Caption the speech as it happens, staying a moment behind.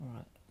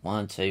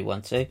1 2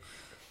 1 2.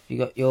 You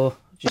got your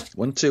just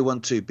 1 2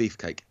 1 2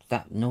 beefcake.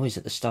 that noise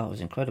at the start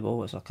was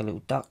incredible. It's like a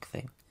little duck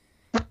thing.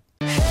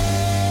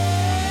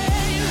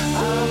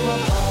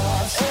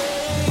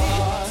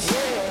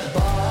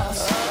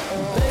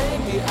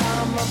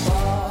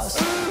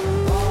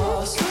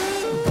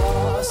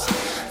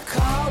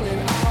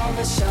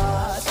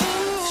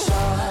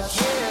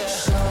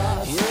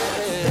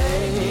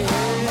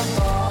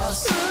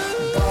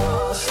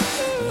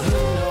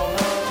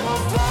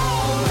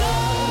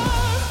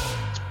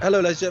 Hello,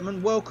 ladies and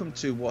gentlemen. Welcome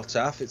to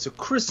Wtaf. It's a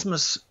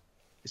Christmas.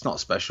 It's not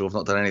special. I've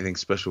not done anything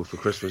special for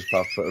Christmas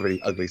apart from put a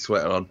really ugly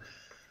sweater on.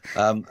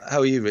 How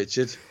are you,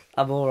 Richard?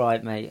 I'm all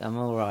right, mate. I'm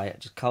all right.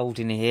 Just cold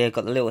in here.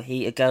 Got the little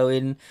heater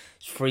going.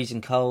 It's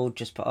freezing cold.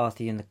 Just put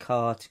Arthur in the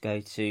car to go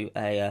to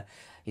a.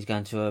 He's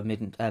going to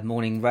a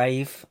morning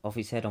rave. Off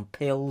his head on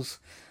pills.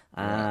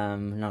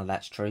 None of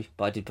that's true,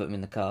 but I did put him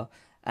in the car.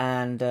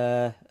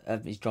 And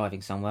he's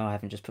driving somewhere. I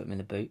haven't just put him in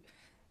the boot,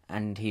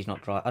 and he's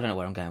not driving. I don't know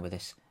where I'm going with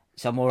this.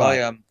 So I'm all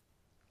right.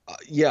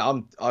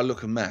 I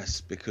look a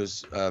mess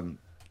because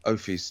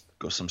Ophi's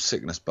got some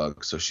sickness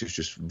bug, so she was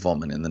just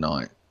vomiting in the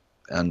night,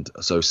 and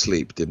so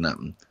sleep didn't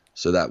happen.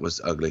 So that was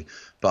ugly.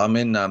 But I'm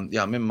in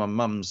my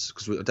mum's,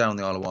 because we're down on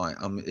the Isle of Wight.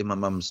 I'm in my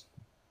mum's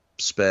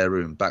spare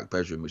room, back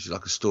bedroom, which is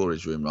like a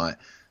storage room, right?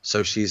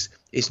 So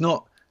it's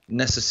not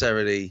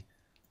necessarily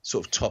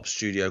sort of top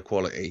studio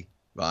quality,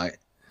 right?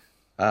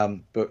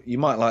 But you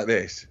might like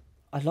this.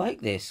 I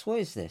like this. What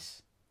is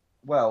this?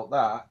 Well,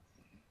 that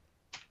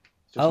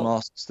just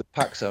masks the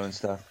Paxo and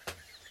stuff.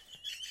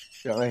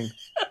 You know what I mean?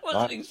 I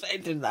wasn't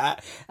expecting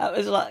that. That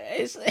was like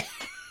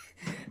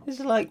it's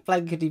like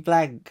blankety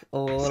blank.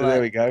 Or so like,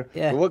 there we go.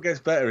 Yeah. But what gets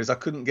better is I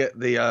couldn't get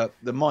the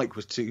mic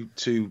was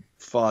too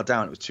far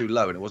down. It was too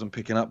low and it wasn't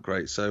picking up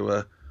great.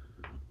 So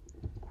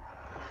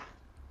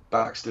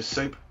Baxter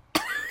soup.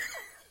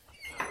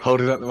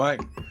 Holding up the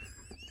mic.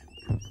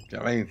 Do you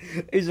know what I mean?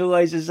 It's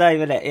always the same,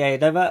 isn't it? Yeah,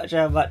 no matter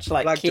how much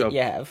Flag kit job.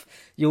 you have,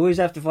 you always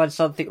have to find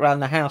something around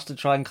the house to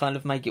try and kind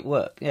of make it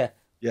work. Yeah,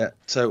 Yeah,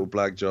 total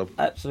blag job.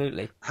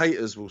 absolutely.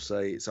 Haters will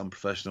say it's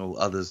unprofessional.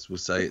 Others will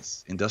say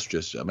it's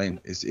industrious. I mean,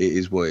 it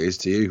is what it is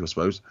to you, I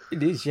suppose.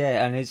 It is,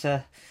 yeah, and it's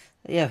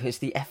it's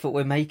the effort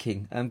we're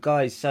making,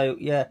 guys. So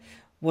yeah,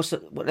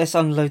 let's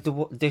unload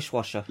the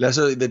dishwasher.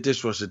 The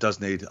dishwasher does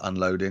need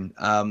unloading.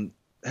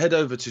 Head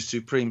over to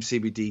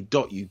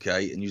supremecbd.uk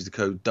and use the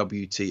code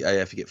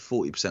WTAF. You get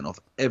 40% off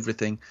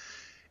everything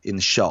in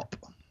the shop.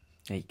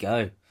 There you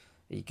go.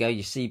 There you go.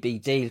 Your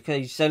CBD.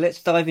 Okay, so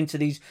let's dive into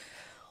these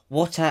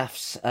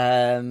Wtafs.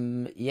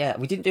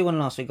 We didn't do one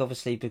last week,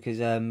 obviously, because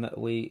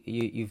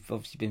you've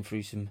obviously been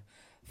through some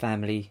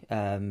family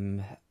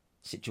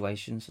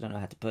situations. I don't know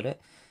how to put it.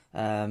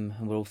 And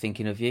we're all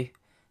thinking of you.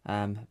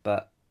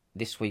 But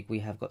this week we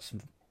have got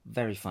some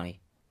very funny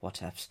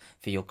Wtafs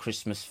for your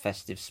Christmas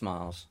festive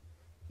smiles.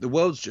 The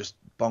world's just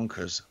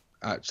bonkers,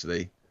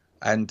 actually.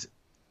 And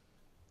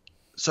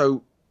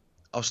so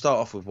I'll start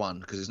off with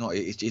one because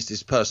it's just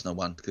this personal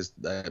one because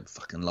their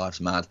fucking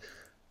life's mad.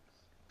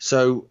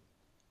 So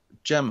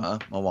Gemma,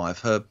 my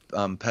wife, her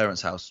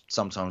parents' house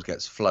sometimes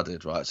gets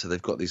flooded, right? So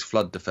they've got these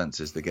flood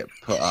defences that get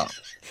put up.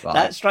 Right?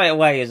 That straight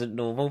away isn't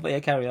normal, but yeah,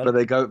 carry on. But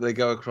they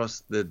go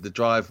across the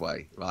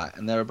driveway, right?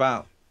 And they're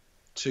about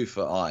 2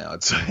 foot high,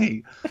 I'd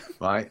say,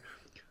 right?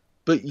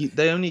 But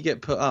they only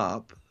get put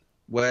up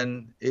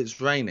when it's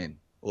raining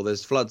or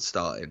there's floods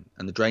starting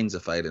and the drains are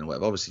failing or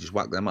whatever. Obviously, just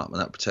whack them up and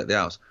that'll protect the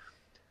house.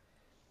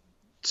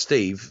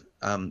 Steve,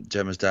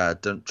 Gemma's dad,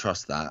 don't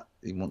trust that.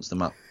 He wants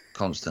them up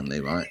constantly,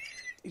 right?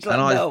 He's like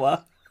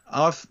Noah.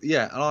 I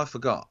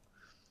forgot.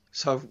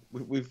 So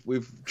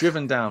we've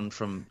driven down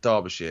from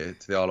Derbyshire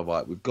to the Isle of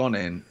Wight. We've gone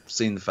in,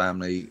 seen the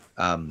family.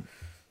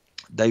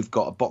 They've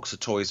got a box of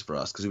toys for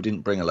us because we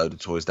didn't bring a load of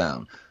toys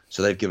down.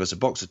 So they've given us a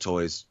box of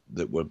toys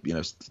that were,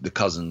 the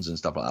cousins and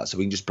stuff like that. So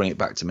we can just bring it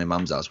back to my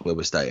mum's house where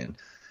we're staying.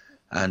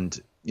 And,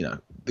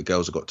 the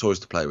girls have got toys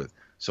to play with.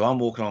 So I'm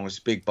walking along with this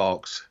big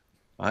box,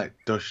 right?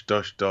 Dosh,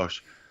 dosh,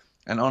 dosh.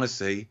 And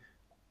obviously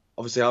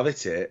I've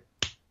hit it,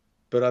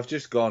 but I've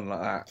just gone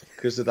like that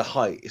because of the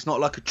height. It's not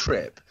like a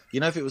trip.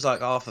 If it was like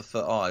half a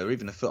foot high or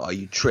even a foot high,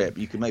 you trip.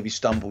 You could maybe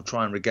stumble,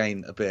 try and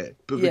regain a bit.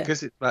 But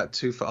because it's about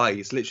 2 foot high,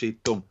 it's literally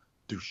dum,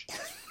 douche.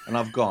 And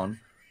I've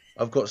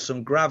got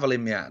some gravel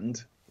in my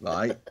hand.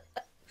 Right,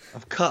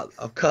 I've cut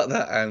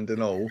that hand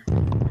and all.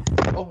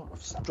 Oh,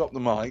 I've dropped the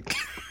mic.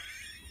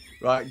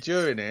 Right,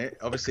 during it,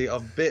 obviously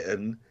I've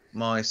bitten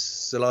my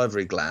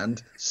salivary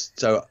gland,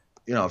 so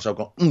so I've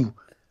gone. Ooh.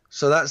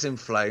 So that's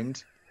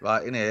inflamed.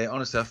 Right in here,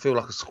 honestly, I feel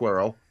like a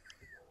squirrel.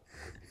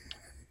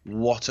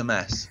 What a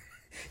mess!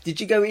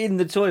 Did you go in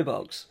the toy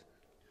box?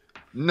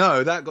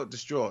 No, that got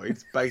destroyed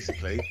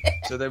basically.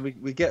 So then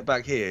we get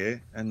back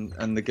here,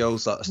 and the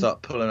girls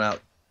start pulling out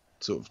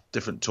sort of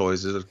different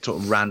toys. There's a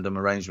sort of random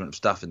arrangement of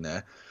stuff in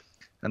there,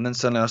 and then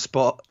suddenly I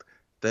spot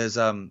there's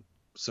some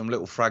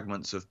little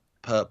fragments of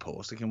purple. I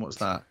was thinking, what's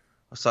that? I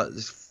was like,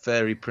 this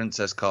fairy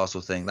princess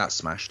castle thing that's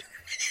smashed.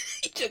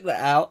 You took that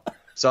out.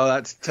 So I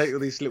had to take all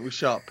these little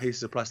sharp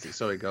pieces of plastic.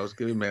 Sorry, girls,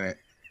 give me a minute.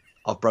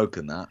 I've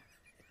broken that.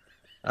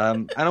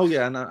 And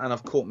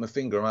I've caught my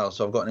finger as well,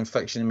 so I've got an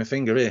infection in my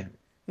finger here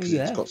because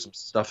it's Yeah. got some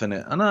stuff in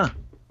it. I know.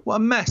 What a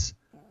mess.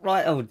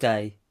 Right old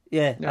day.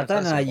 Yeah, Yeah, I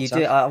don't know how you do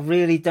it. I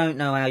really don't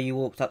know how you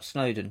walked up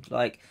Snowdon.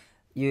 Like,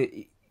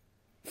 you,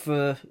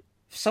 for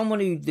someone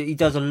who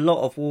does a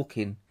lot of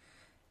walking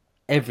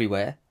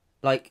everywhere,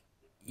 like,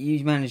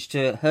 you managed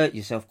to hurt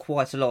yourself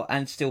quite a lot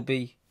and still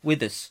be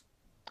with us.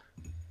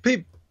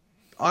 I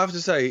have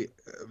to say,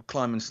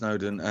 climbing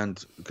Snowdon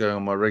and going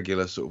on my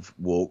regular sort of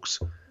walks,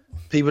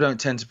 people don't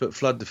tend to put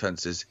flood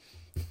defences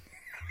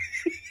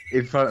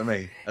in front of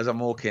me as I'm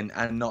walking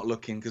and not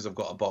looking because I've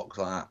got a box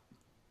like that.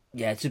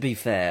 Yeah, to be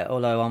fair,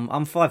 although I'm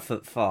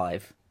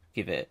 5'5",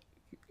 give it.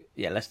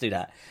 Yeah, let's do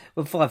that.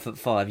 Well,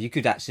 5'5", you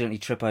could accidentally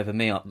trip over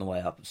me up on the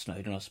way up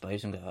Snowdon, I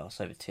suppose, and go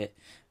arse over tit.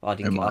 But I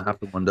didn't. It might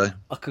happen one day.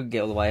 I couldn't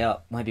get all the way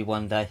up. Maybe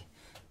one day.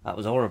 That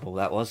was horrible.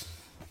 That was.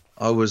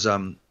 I was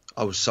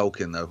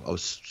sulking though. I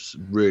was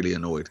really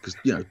annoyed because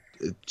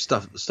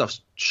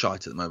stuff's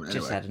shite at the moment.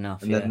 Just anyway. had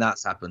enough. And then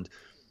that's happened.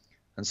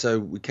 And so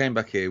we came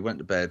back here, went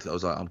to bed. I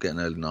was like, I'm getting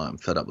early night. I'm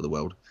fed up with the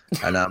world.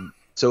 And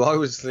so I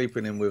was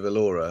sleeping in with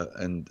Alora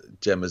and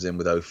Gemma's in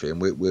with Ophi,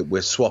 and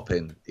we're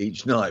swapping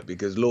each night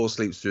because Laura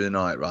sleeps through the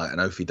night, right, and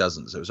Ophi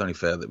doesn't. So it's only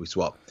fair that we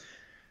swap.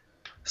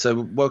 So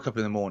we woke up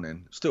in the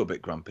morning, still a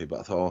bit grumpy, but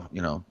I thought,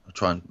 I'll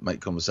try and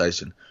make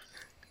conversation.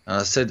 And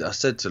I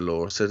said to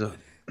Laura, do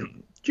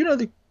you know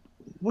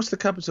what's the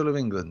capital of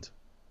England?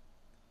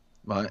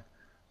 Right,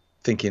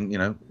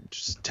 thinking,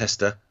 just test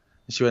her.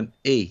 And she went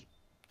E.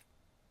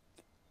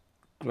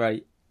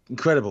 Great.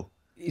 Incredible.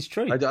 It's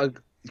true.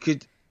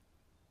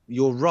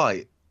 You're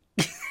right.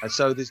 And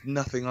so there's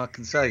nothing I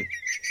can say.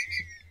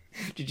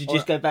 Did you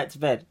just go back to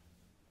bed?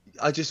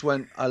 I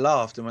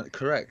laughed and went,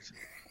 correct.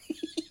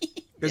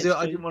 Because Yeah,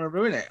 I didn't want to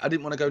ruin it. I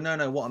didn't want to go,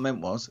 no, what I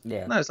meant was.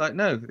 Yeah. No, it's like,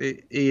 no,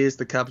 he is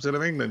the capital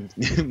of England.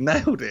 You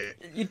nailed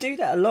it. You do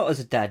that a lot as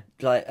a dad,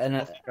 like,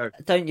 and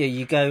don't you?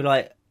 You go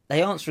like,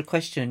 they answer a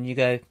question, and you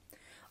go,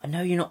 I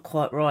know you're not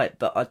quite right,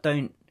 but I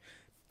don't.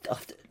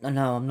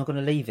 No, I'm not going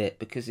to leave it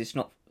because it's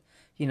not.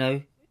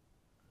 You're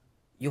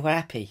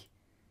happy.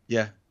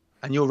 Yeah,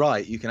 and you're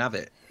right. You can have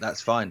it.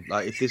 That's fine.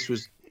 Like if this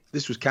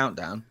was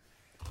Countdown,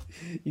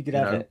 you could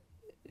have it.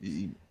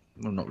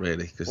 Well, not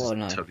really, because Well,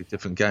 no. it's a totally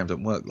different game.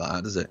 Don't work like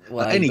that, does it?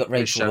 Well, any you've got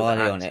Rachel show that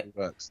Riley on actually it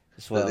works.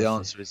 as well, But the so-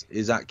 answer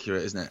is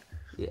accurate, isn't it?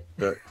 Yeah.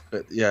 But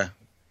yeah.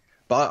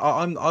 But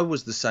I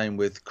was the same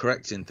with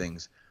correcting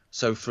things.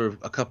 So for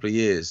a couple of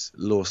years,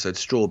 Law said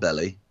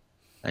strawbelly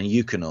and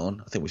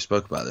Yukonon. I think we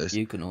spoke about this.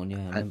 Yukonon, yeah,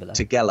 I remember that.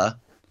 Together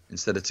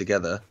instead of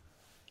together.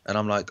 And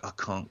I'm like, I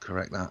can't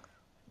correct that.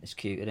 It's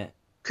cute, isn't it?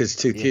 Because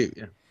it's too cute,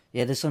 yeah.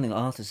 Yeah, there's something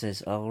Arthur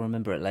says. I'll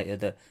remember it later.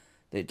 That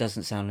it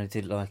doesn't sound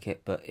anything like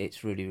it, but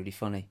it's really, really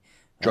funny.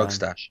 Drug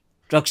stash.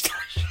 Drug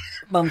stash.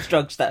 Mum's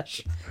drug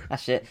stash.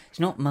 That's it. It's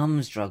not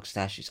Mum's drug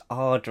stash. It's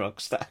our drug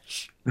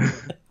stash.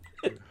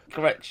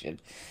 Correction.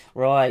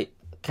 Right.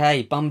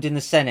 Okay. Bummed in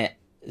the Senate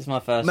is my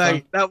first one.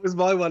 Mate, that was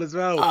my one as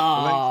well.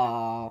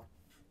 Oh.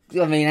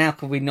 I mean, how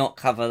could we not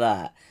cover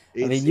that?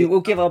 We'll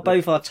give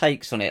both our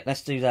takes on it.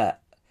 Let's do that.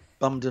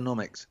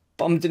 Bumdonomics.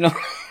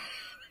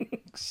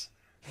 Bumdonomics.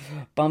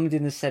 Bummed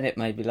in the Senate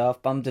made me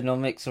laugh.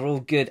 Bumdonomics are all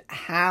good.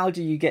 How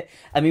do you get...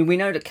 I mean, we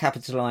know that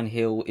Capitoline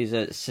Hill is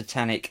a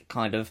satanic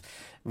kind of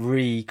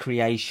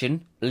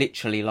recreation.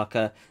 Literally like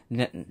a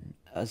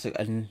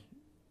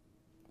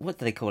what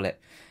do they call it?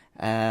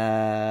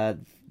 What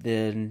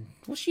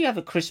do you have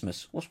at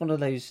Christmas? What's one of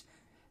those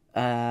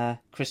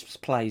Christmas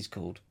plays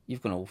called?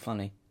 You've gone all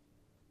funny.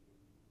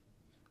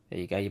 There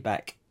you go, you're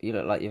back. You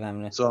look like you're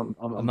having a So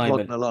I'm moment.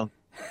 plodding along.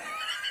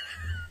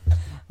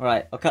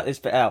 Right, I'll cut this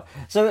bit out.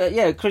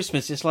 So,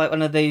 Christmas, it's like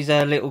one of these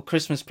little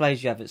Christmas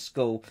plays you have at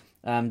school.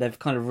 They've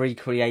kind of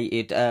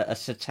recreated a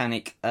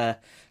satanic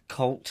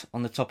cult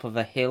on the top of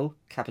a hill,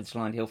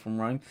 Capitoline Hill from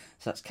Rome.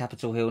 So that's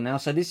Capitol Hill now.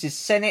 So this is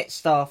Senate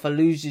staffer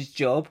loses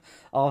job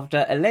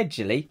after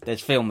allegedly,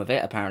 there's film of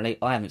it apparently,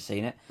 I haven't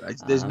seen it.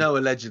 There's no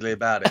allegedly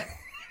about it.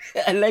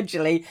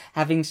 Allegedly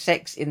having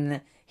sex in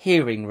the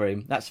hearing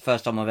room. That's the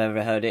first time I've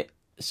ever heard it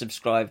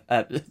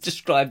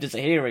described as a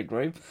hearing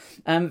room.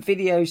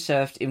 Video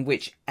surfed in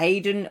which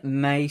Aidan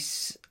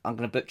Mace, I'm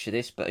going to butcher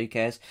this, but who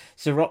cares,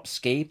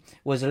 Swarovski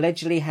was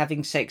allegedly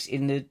having sex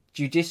in the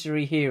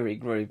judiciary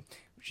hearing room,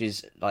 which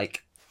is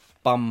like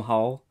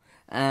bumhole.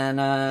 And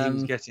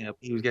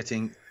he was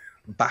getting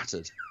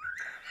battered.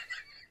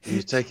 He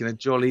was taking a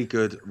jolly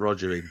good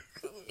rogering.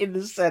 In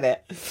the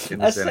Senate.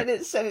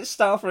 Senate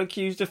staffer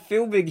accused of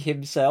filming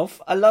himself.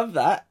 I love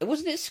that.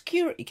 Wasn't it a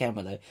security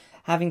camera though?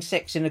 Having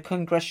sex in a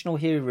congressional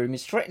hearing room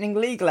is threatening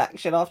legal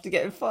action after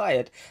getting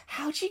fired.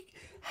 How do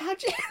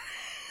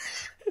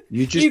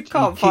you you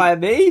can't fire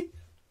me.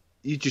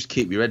 You just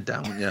keep your head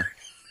down, wouldn't you?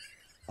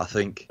 I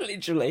think.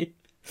 Literally.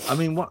 I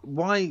mean,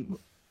 why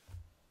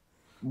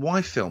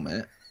film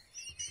it?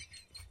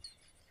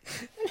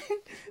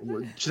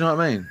 Do you know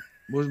what I mean?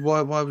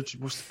 Why would you?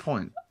 What's the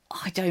point?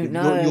 I don't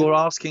know. You're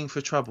asking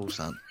for trouble,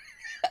 son.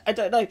 I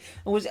don't know.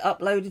 Or was it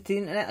uploaded to the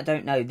internet? I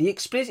don't know. The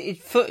explicit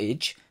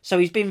footage, so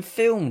he's been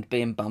filmed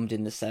being bummed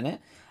in the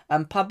Senate.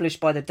 published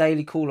by the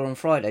Daily Caller on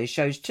Friday,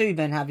 shows two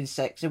men having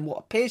sex in what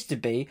appears to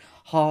be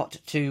Heart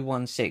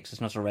 216.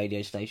 It's not a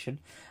radio station.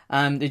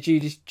 The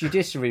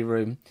judiciary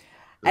room.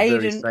 A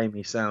very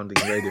samey sounding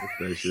radio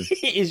station.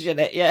 It is, isn't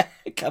it? Yeah,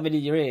 coming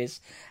in your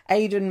ears.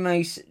 Aidan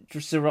Mace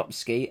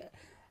Zarobsky,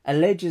 a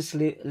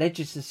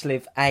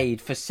legislative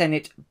aide for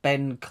Senate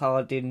Ben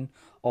Cardin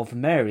of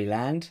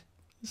Maryland,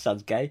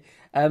 sounds gay,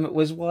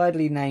 was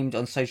widely named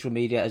on social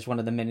media as one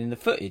of the men in the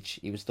footage.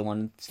 He was the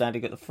one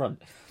standing at the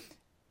front.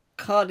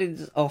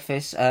 Cardin's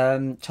office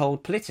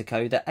told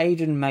Politico that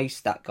Aidan Mace,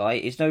 that guy,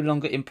 is no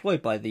longer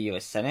employed by the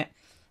US Senate.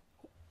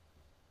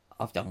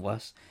 I've done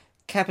worse.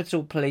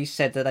 Capitol Police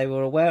said that they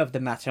were aware of the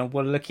matter and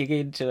were looking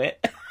into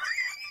it.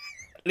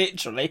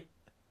 Literally.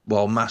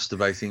 While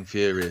masturbating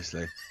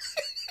furiously.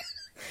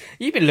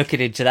 You've been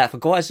looking into that for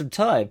quite some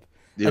time.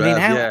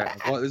 Yeah.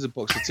 Well, there's a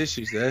box of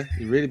tissues there.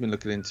 You've really been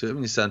looking into it,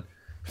 haven't you, son?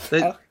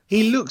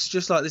 He looks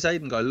just like this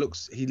Aidan guy.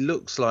 He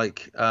looks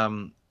like,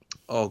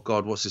 oh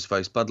God, what's his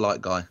face? Bud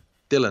Light guy.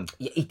 Dylan.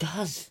 Yeah, he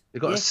does.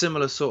 They've got a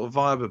similar sort of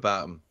vibe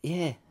about him.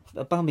 Yeah,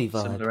 a bummy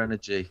vibe. Similar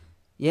energy.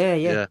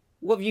 Yeah.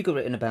 What have you got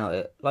written about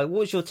it? Like,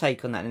 what's your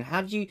take on that? And how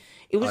did you?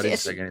 I didn't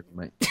say anything,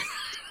 mate.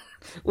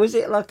 Was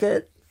it like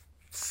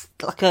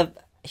a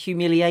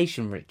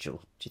humiliation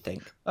ritual? Do you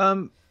think?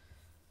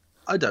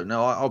 I don't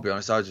know. I'll be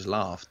honest. I just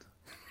laughed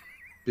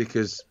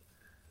because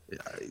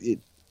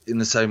in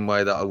the same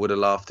way that I would have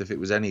laughed if it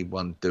was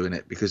anyone doing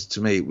it. Because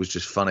to me, it was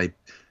just funny.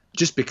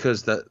 Just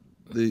because that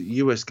the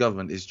US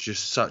government is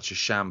just such a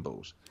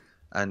shambles,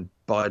 and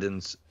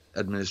Biden's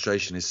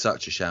administration is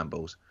such a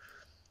shambles.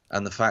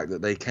 And the fact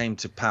that they came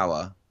to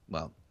power,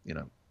 well,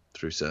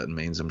 through certain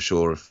means, I'm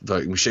sure, of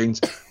voting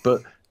machines,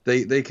 but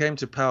they came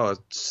to power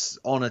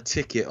on a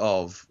ticket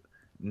of,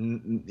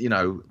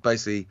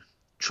 basically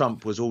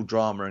Trump was all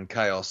drama and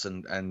chaos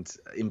and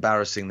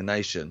embarrassing the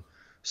nation.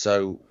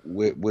 So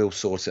we'll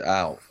sort it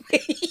out.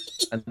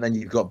 And then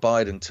you've got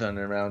Biden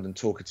turning around and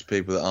talking to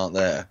people that aren't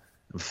there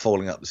and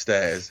falling up the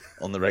stairs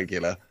on the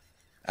regular.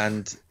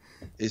 And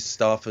his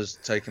staff has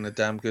taken a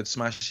damn good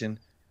smashing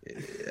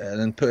and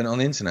then putting it on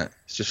the internet.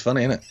 It's just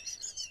funny, isn't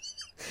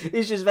it?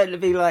 It's just meant to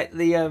be like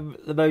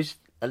the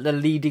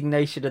leading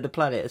nation of the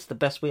planet. It's the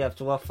best we have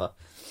to offer.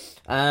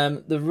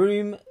 The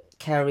room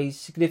carries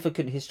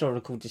significant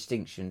historical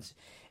distinctions.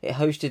 It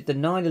hosted the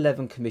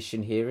 9/11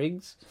 Commission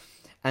hearings,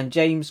 and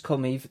James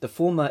Comey, the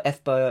former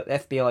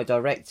FBI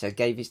director,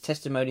 gave his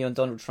testimony on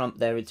Donald Trump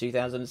there in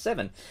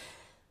 2007.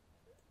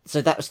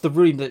 So that was the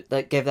room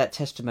that gave that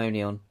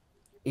testimony on.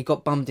 He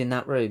got bummed in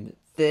that room.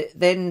 The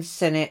then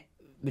Senate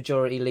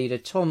Majority Leader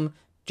Tom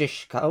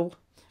Driscoll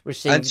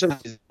received... And so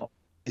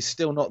it's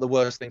still not the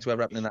worst thing to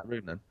ever happen in that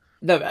room, then?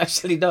 No,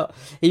 actually not.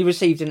 He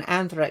received an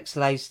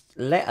anthrax-laced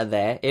letter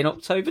there in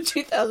October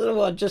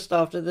 2001, just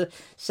after the...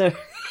 So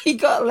he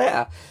got a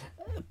letter.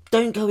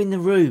 Don't go in the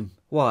room.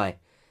 Why?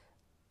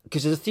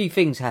 Because there's a few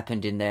things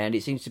happened in there, and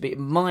it seems to be... It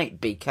might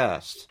be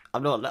cursed.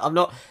 I'm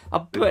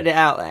putting it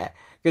out there.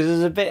 Because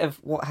there's a bit of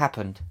what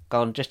happened.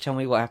 Go on, just tell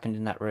me what happened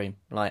in that room.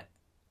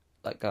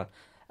 Go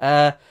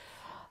on.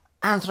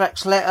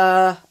 Anthrax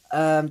letter,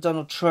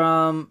 Donald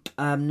Trump,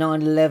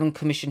 9/11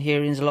 Commission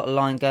hearings, a lot of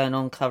lying going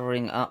on,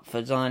 covering up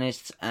for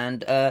Zionists,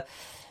 and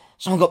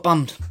someone got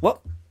bummed.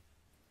 What?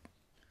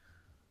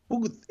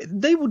 Well,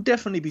 they will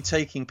definitely be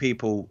taking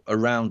people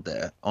around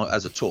there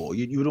as a tour.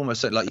 You would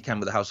almost say, like you can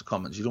with the House of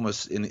Commons, you'd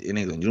almost, in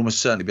England, you'd almost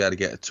certainly be able to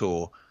get a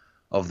tour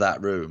of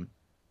that room.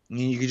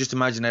 You could just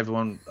imagine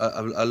everyone,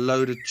 a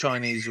load of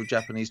Chinese or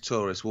Japanese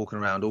tourists walking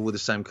around, all with the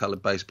same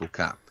coloured baseball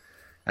cap.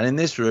 And in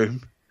this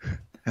room...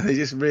 they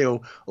just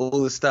reel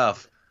all the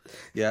stuff.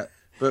 Yeah.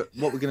 But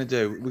what we're going to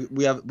do,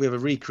 we have a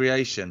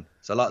recreation.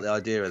 So I like the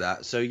idea of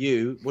that. So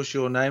what's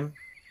your name?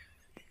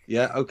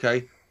 Yeah,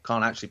 okay.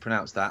 Can't actually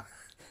pronounce that.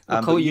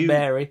 We'll call you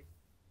Mary.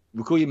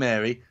 We'll call you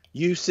Mary.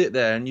 You sit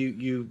there and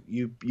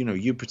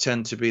you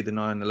pretend to be the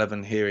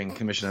 9/11 hearing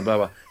commissioner, blah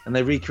blah, and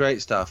they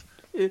recreate stuff.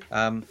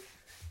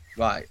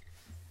 Right.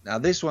 Now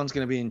this one's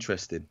going to be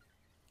interesting.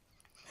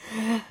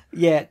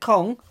 Yeah,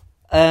 Kong.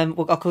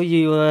 Well, I'll call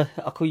you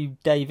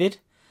David.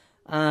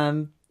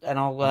 And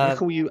I'll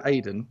call you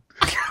Aidan.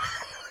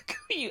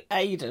 Call you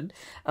Aidan.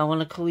 I want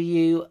to call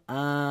you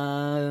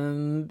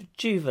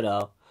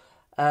Juvenile.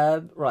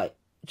 Right,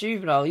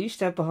 Juvenile. You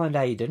stand behind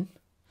Aidan,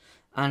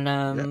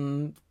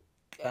 and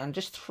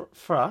just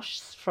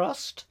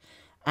thrust,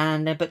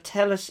 and but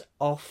tell us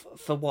off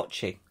for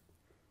watching.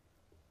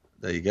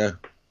 There you go.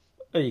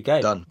 There you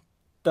go.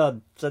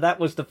 Done. So that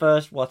was the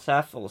first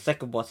Wtaf or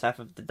second Wtaf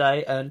of the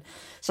day, and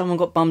someone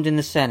got bummed in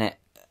the Senate.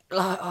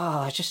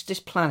 Just this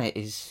planet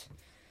is.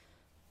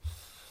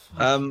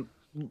 The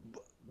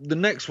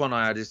next one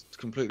I had is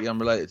completely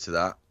unrelated to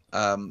that.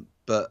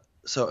 But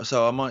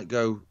so I might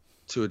go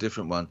to a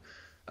different one,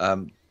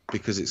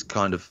 because it's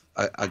kind of,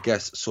 I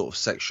guess, sort of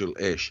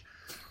sexual-ish.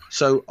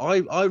 So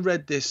I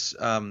read this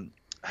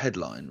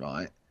headline,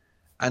 right?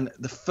 And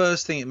the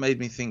first thing it made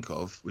me think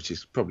of, which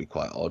is probably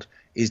quite odd,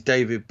 is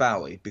David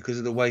Bowie, because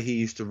of the way he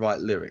used to write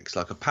lyrics.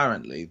 Like,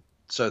 apparently,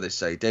 so they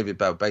say, David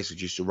Bowie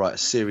basically used to write a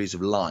series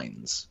of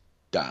lines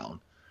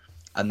down,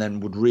 and then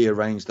would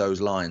rearrange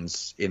those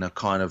lines in a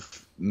kind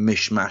of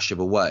mishmash of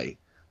a way.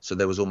 So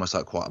there was almost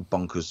like quite a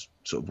bonkers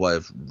sort of way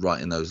of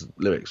writing those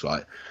lyrics,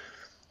 right?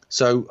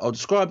 So I'll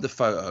describe the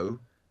photo.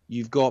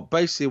 You've got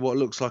basically what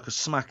looks like a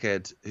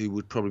smackhead who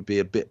would probably be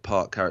a bit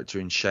part character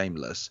in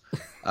Shameless,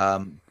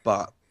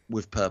 but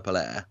with purple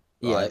hair,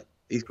 right? Yeah.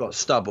 He's got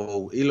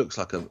stubble. He looks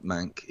like a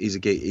mank.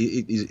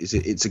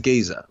 It's a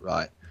geezer,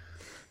 right?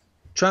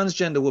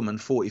 Transgender woman,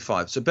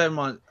 45. So bear in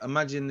mind,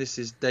 imagine this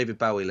is David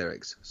Bowie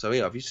lyrics. So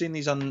here, have you seen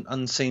these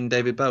unseen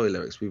David Bowie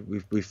lyrics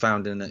we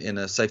found in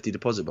a safety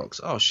deposit box?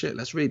 Oh shit,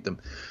 let's read them.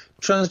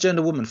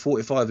 Transgender woman,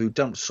 45, who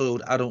dumped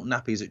soiled adult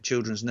nappies at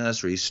children's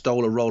nurseries,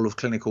 stole a roll of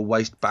clinical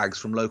waste bags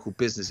from local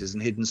businesses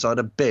and hid inside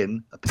a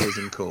bin, appears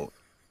in court.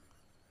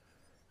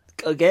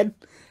 Again,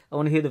 I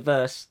want to hear the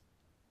verse.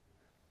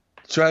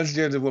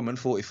 Transgender woman,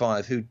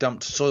 45, who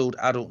dumped soiled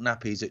adult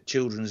nappies at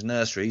children's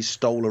nurseries,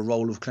 stole a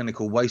roll of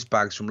clinical waste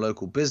bags from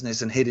local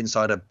business and hid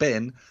inside a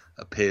bin,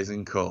 appears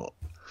in court.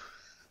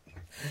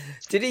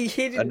 Did he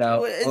hid?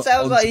 Now, It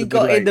sounds like he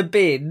got in the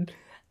bin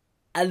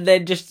and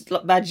then just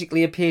like,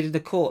 magically appeared in the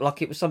court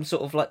like it was some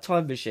sort of like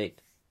time machine.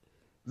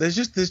 There's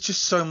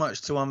just so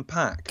much to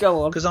unpack.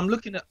 Go on. Because I'm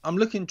looking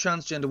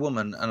transgender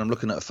woman and I'm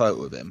looking at a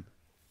photo of him,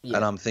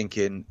 and I'm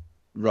thinking,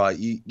 right,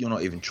 you're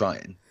not even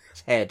trying.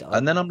 Head on.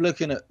 And then I'm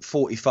looking at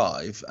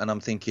 45 and I'm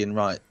thinking,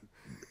 right,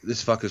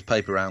 this fucker's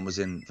paper round was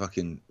in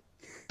fucking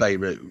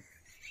Beirut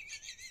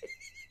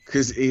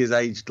because he is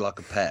aged like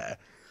a pear.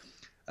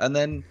 And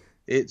then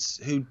it's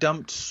who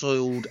dumped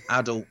soiled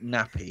adult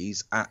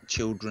nappies at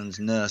children's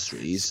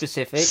nurseries.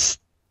 Specific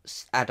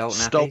adult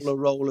nappies. Stole a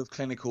roll of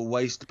clinical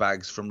waste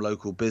bags from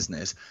local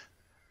business.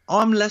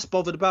 I'm less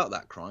bothered about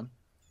that crime.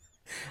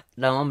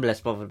 No, I'm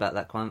less bothered about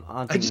that crime.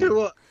 And you know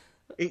what?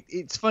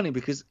 It's funny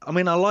because I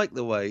mean I like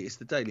the way it's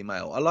the Daily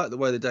Mail. I like the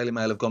way the Daily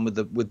Mail have gone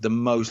with the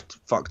most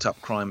fucked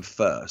up crime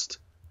first,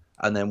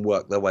 and then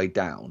work their way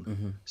down.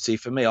 Mm-hmm. See,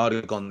 for me, I'd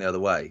have gone the other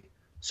way.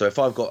 So if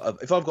I've got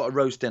a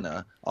roast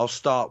dinner, I'll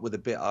start with the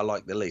bit I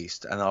like the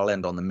least, and I'll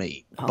end on the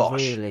meat. Oh,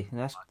 Bosh. really?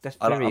 That's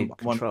very I'm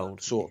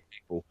controlled. Sort of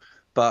people,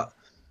 but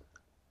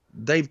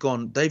they've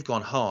gone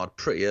hard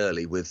pretty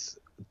early with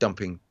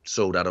dumping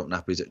soiled adult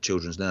nappies at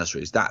children's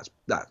nurseries. That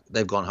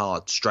they've gone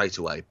hard straight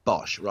away.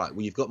 Bosh, right?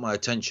 Well, you've got my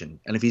attention.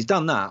 And if he's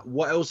done that,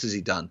 what else has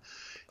he done?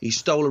 He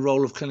stole a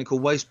roll of clinical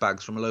waste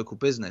bags from a local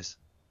business.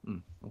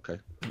 Okay,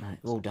 Right,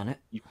 we've all done it.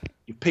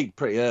 You peaked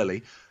pretty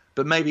early,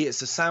 but maybe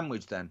it's a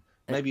sandwich then.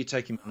 Maybe you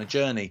take him on a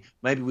journey.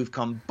 Maybe we've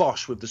come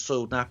bosh with the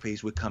soiled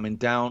nappies. We're coming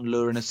down,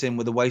 luring us in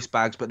with the waste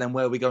bags. But then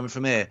where are we going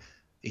from here?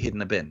 He hid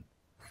in a bin.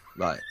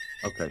 Right.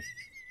 Okay.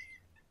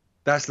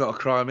 That's not a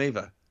crime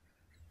either.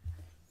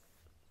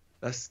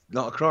 That's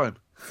not a crime.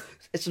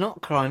 It's not a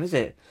crime, is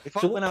it? If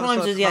I So what went crimes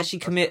outside does he the actually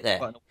pub, commit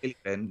there? in a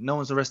bin, no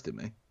one's arrested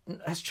me.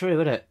 That's true,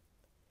 isn't it?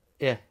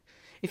 Yeah.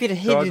 If he'd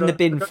have So hid in the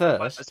bin I don't know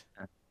why first,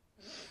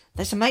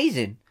 that's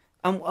amazing.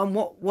 And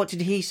what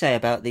did he say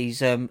about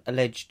these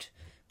alleged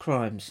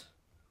crimes?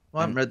 Well,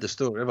 I haven't read the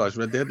story. Have I? I just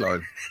read the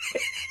headline.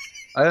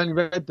 I only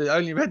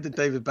read the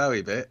David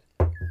Bowie bit.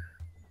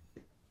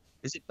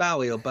 Is it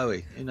Bowie or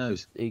Bowie? Who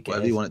knows?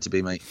 Whatever you want it to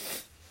be, mate.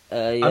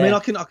 Yeah. I mean, I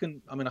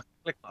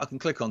can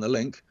click on the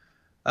link.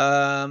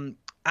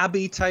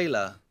 Abby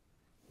Taylor.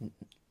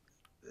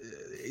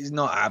 He's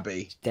not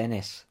Abby.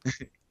 Dennis.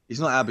 He's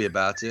not Abby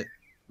about it.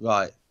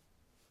 Right.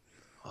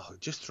 Oh, it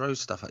just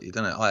throws stuff at you,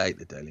 doesn't it? I hate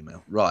the Daily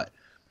Mail. Right.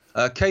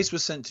 Case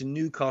was sent to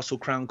Newcastle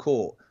Crown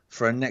Court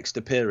for a next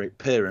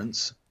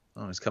appearance.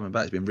 Oh, he's coming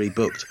back. He's been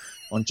rebooked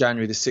on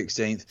January the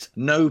 16th.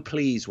 No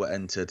pleas were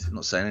entered. I'm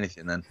not saying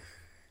anything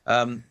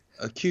then.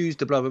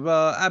 Accused of blah, blah,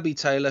 blah. Abby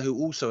Taylor, who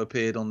also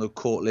appeared on the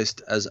court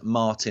list as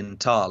Martin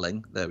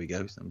Tarling. There we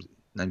go.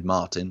 Named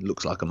Martin.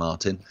 Looks like a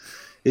Martin.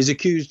 Is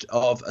accused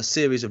of a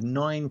series of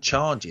 9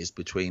 charges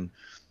between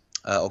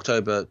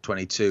October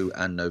 22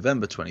 and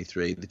November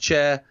 23. The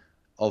chair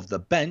of the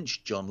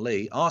bench, John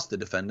Lee, asked the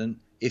defendant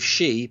if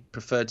she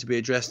preferred to be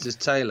addressed as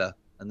Taylor,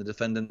 and the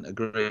defendant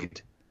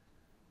agreed.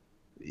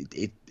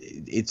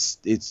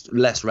 It's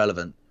less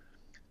relevant.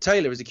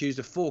 Taylor is accused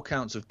of 4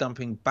 counts of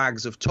dumping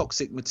bags of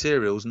toxic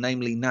materials,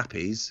 namely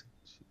nappies.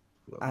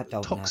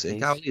 Toxic?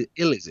 Nappies. How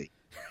ill is he?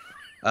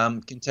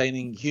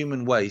 Containing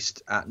human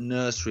waste at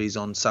nurseries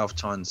on South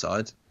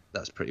Tyneside.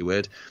 That's pretty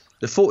weird.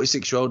 The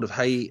 46-year-old of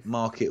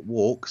Haymarket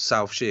Walk,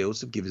 South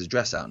Shields, to give his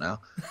address out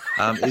now,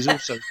 is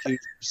also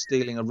accused of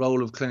stealing a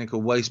roll of clinical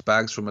waste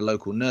bags from a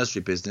local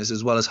nursery business,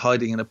 as well as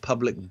hiding in a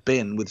public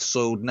bin with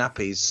soiled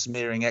nappies,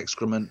 smearing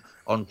excrement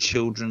on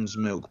children's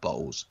milk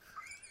bowls.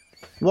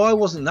 Why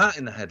wasn't that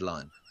in the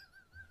headline?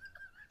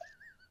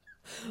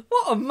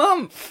 What a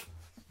month!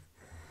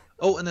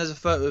 Oh, and there's a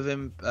photo of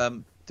him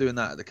doing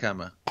that at the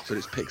camera, but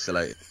it's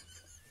pixelated.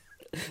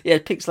 Yeah,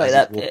 pixelate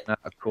that bit. Out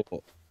of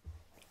court.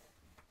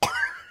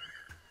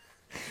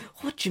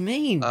 What do you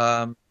mean?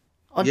 On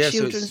so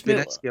children's it's been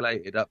milk?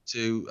 escalated up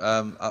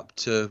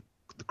to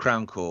the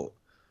Crown Court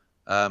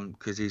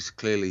because he's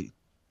clearly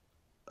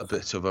a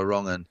bit of a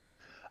wrong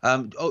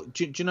un.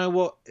 Do you know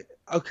what?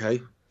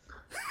 Okay,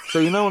 So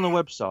on the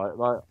website,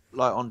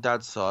 like on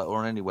Dad's site or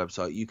on any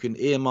website, you can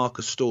earmark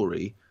a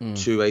story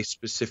to a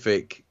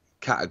specific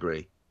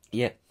category,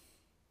 Yeah.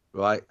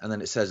 right? And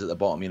then it says at the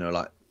bottom,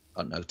 like,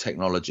 I don't know,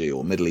 technology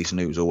or Middle East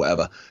news or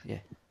whatever. Yeah.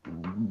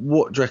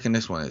 What do you reckon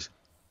this one is?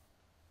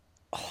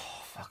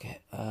 Oh, fuck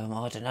it. I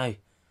don't know.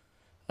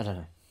 I don't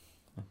know.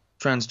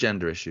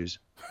 Transgender issues.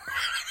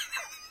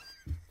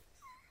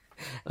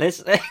 They're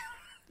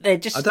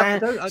just I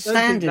don't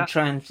standard think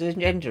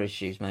transgender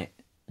issues, mate.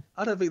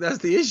 I don't think that's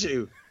the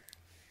issue.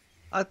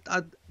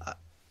 And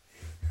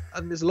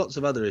there's lots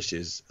of other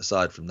issues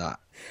aside from that.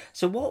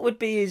 So what would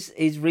be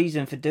his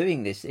reason for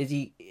doing this? Is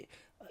he...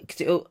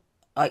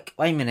 Like,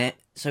 wait a minute.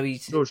 So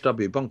he's... George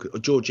W. Bunkers, or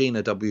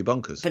Georgina W.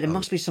 Bunkers. But there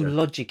must be some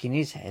logic in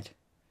his head.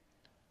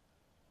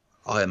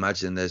 I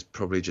imagine there's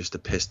probably just a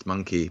pissed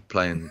monkey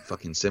playing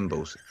fucking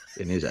cymbals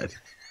in his head.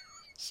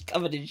 It's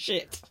covered in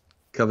shit.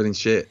 Covered in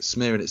shit,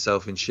 smearing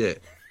itself in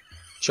shit,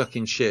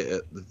 chucking shit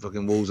at the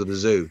fucking walls of the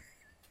zoo.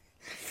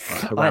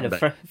 Like, I had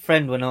a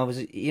friend when I was...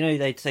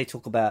 they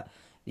talk about,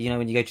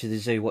 when you go to the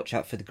zoo, watch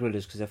out for the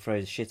gorillas because they'll throw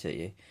the shit at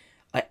you.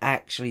 That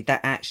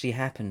actually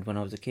happened when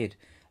I was a kid.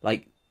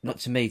 Like, not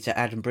to me, to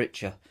Adam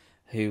Britcher,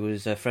 who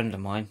was a friend of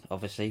mine.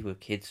 Obviously, we're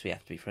kids, we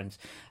have to be friends.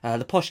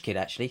 The posh kid,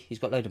 actually, he's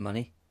got a load of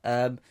money.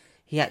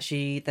 He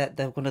actually,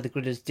 one of the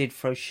gorillas did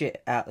throw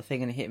shit out the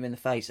thing and hit him in the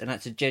face, and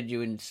that's a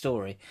genuine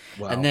story.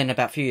 Wow. And then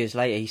about a few years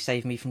later, he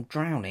saved me from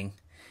drowning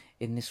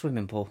in the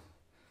swimming pool.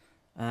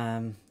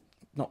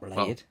 Not related.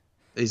 Well,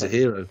 he's a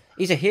hero.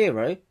 He's a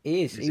hero.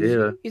 He is. He's a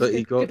hero. He's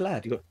a good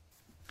lad.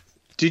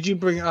 Did you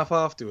bring it up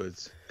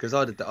afterwards? Because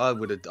I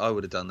would have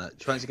done that. Do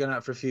you fancy going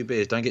out for a few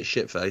beers? Don't get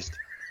shit faced.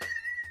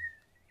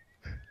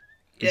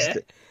 Yeah.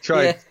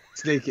 Try and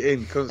sneak it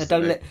in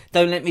constantly.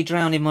 Don't let me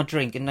drown in my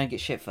drink and don't get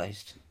shit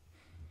faced.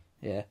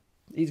 Yeah,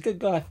 he's a good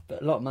guy,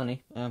 but a lot of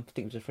money. I think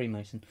he was a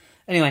Freemason.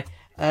 Anyway,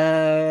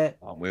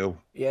 aren't we all?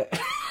 Yeah.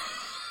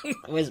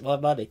 Where's my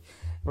money?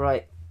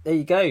 Right, there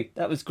you go.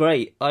 That was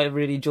great. I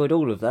really enjoyed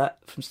all of that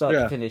from start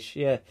to finish.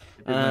 Yeah.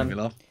 Made me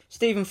laugh.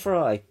 Stephen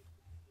Fry.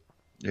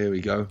 Here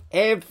we go.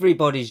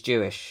 Everybody's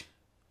Jewish.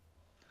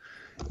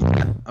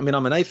 I mean,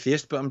 I'm an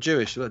atheist, but I'm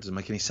Jewish. That doesn't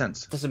make any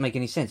sense. Doesn't make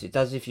any sense. It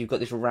does if you've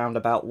got this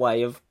roundabout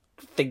way of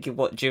thinking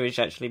what Jewish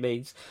actually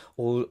means.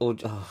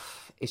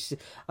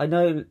 I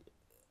know.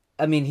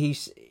 I mean,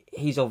 he's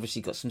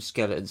obviously got some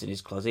skeletons in his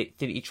closet.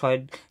 Didn't he try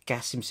and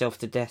gas himself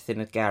to death in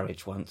a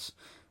garage once?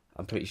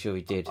 I'm pretty sure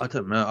he did. I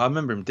don't know. I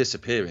remember him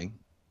disappearing.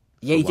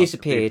 Yeah, he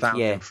disappeared.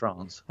 In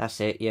France.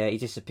 That's it. Yeah, he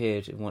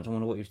disappeared. I wonder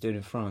what he was doing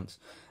in France.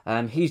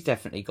 He's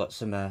definitely got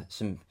some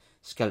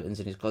skeletons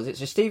in his closet.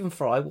 So Stephen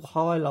Fry will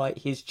highlight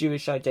his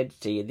Jewish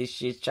identity in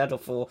this year's Channel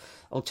 4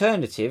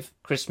 alternative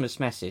Christmas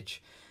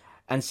message,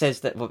 and says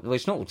that well,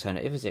 it's not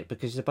alternative, is it?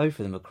 Because both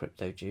of them are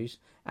crypto Jews,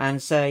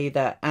 and say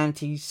that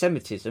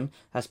anti-Semitism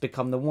has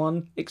become the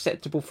one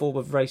acceptable form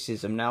of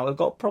racism. Now, I've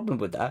got a problem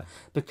with that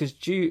because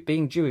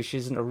being Jewish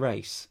isn't a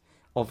race,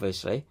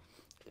 obviously.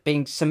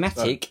 Being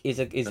Semitic is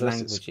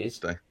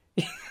languages.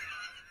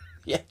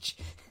 Yeah,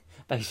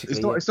 basically.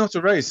 It's not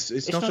a race.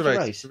 It's not a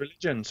race. It's a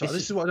religion. So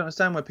this is what I don't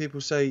understand. Where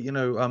people say,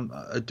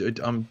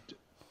 I'm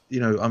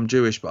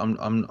Jewish, but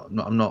I'm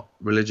not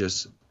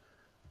religious.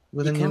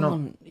 Well, then you're not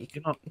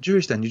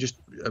Jewish. Then you're just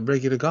a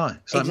regular guy.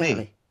 It's like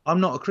me. I'm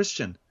not a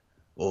Christian.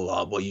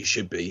 Well, you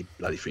should be,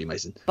 bloody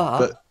Freemason.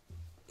 But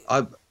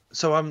I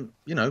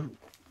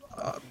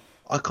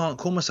can't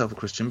call myself a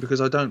Christian because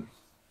I'm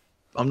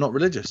not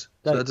religious.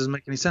 So that doesn't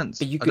make any sense.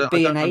 But you could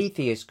be an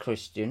atheist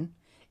Christian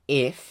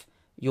if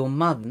your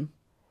mum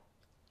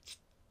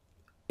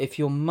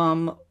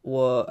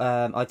were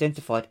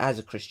identified as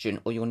a Christian,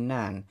 or your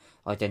nan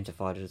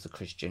identified as a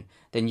Christian,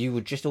 then you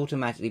would just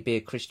automatically be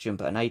a Christian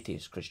but an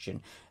atheist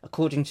Christian,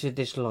 according to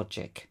this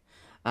logic,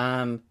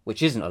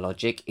 which isn't a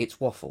logic, it's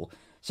waffle.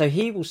 So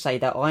he will say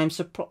that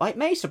it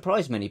may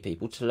surprise many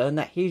people to learn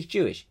that he's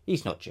Jewish.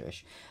 He's not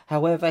Jewish.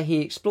 However,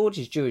 he explored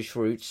his Jewish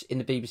roots in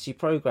the BBC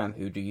programme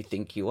Who Do You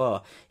Think You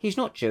Are? He's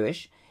not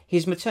Jewish.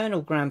 His maternal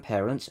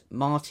grandparents,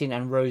 Martin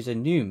and Rosa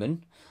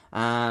Newman,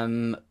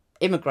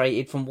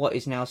 immigrated from what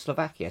is now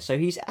Slovakia. So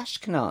he's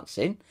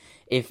Ashkenazin,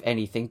 if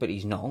anything, but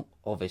he's not,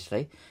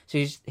 obviously.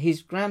 So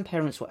his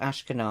grandparents were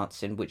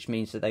Ashkenazin, which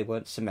means that they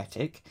weren't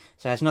Semitic.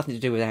 So it has nothing to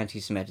do with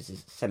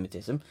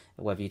anti-Semitism,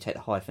 whether you take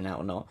the hyphen out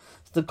or not.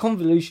 So the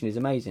convolution is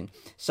amazing.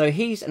 So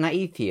he's an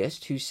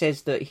atheist who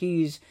says that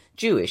he's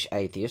Jewish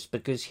atheist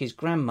because his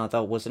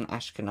grandmother was an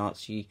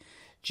Ashkenazi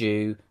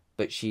Jew,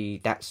 but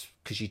that's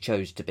because she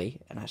chose to be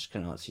an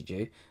Ashkenazi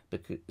Jew.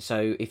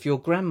 So if your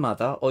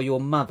grandmother or your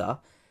mother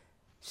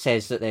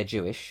says that they're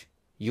Jewish,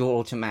 you're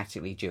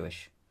automatically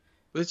Jewish.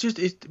 But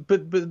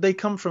but they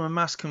come from a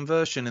mass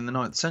conversion in the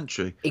 9th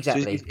century.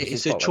 Exactly. So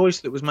it's a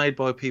choice that was made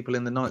by people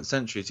in the 9th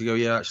century to go,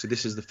 yeah, actually,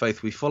 this is the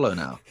faith we follow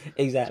now.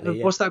 Exactly.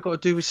 So what's that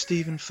got to do with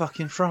Stephen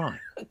fucking Fry?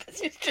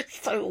 It's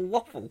just so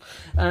waffle.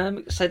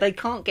 So they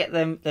can't get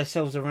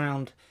themselves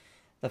around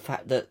the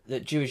fact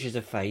that Jewish is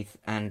a faith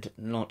and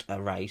not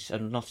a race,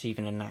 and not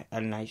even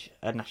a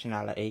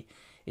nationality.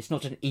 It's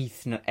not an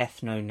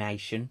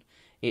ethno-nation.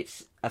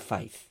 It's a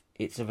faith.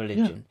 It's a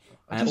religion,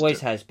 and it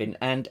always has been.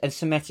 And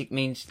Semitic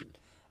means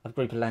a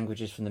group of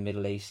languages from the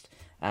Middle East.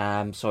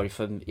 Mostly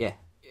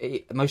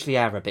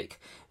Arabic.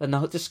 And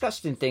the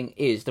disgusting thing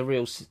is the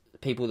real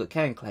people that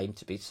can claim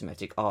to be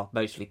Semitic are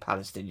mostly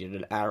Palestinian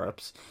and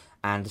Arabs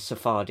and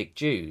Sephardic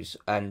Jews.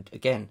 And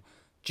again,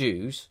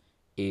 Jews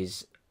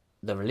is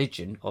the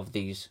religion of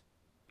these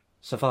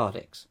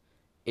Sephardics.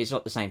 It's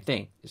not the same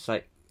thing. It's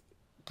like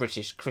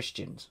British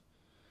Christians.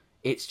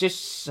 It's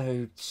just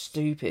so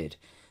stupid.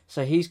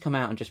 So he's come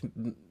out and just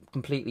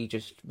completely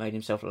just made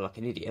himself look like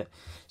an idiot.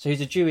 So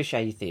he's a Jewish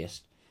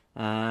atheist.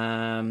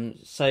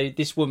 So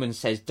this woman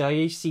says,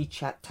 Daisy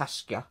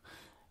Taska,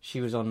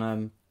 she was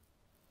on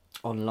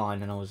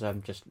online, and I was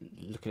just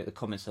looking at the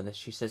comments on this.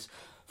 She says,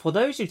 for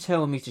those who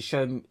tell me to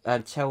show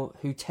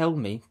tell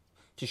me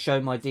to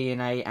show my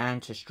DNA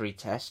ancestry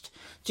test,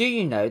 do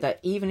you know that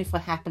even if I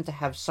happen to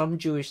have some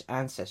Jewish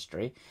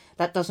ancestry,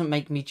 that doesn't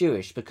make me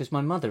Jewish because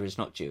my mother is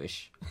not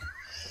Jewish.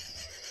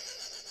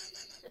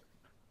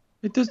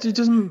 It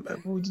doesn't.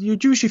 You're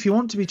Jewish if you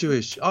want to be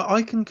Jewish.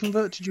 I can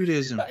convert to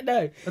Judaism. I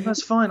know, and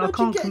that's fine. I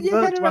can't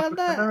convert to African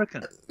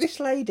American.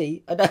 This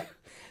lady, I know.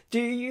 Do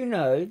you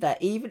know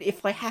that even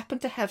if I happen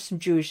to have some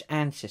Jewish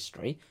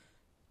ancestry,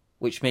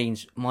 which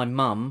means my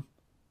mum,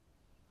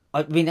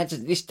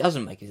 this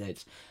doesn't make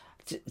sense.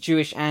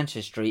 Jewish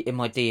ancestry in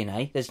my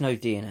DNA. There's no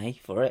DNA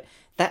for it.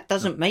 That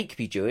doesn't make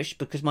me Jewish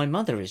because my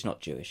mother is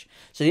not Jewish.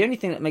 So the only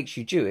thing that makes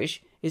you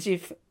Jewish is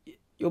if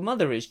your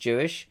mother is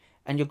Jewish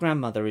and your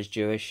grandmother is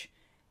Jewish.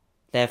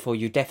 Therefore,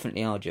 you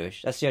definitely are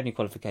Jewish. That's the only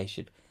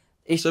qualification.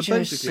 It's so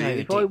just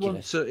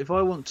basically, so if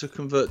I want to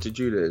convert to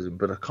Judaism,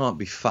 but I can't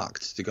be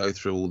fucked to go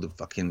through all the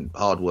fucking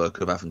hard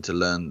work of having to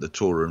learn the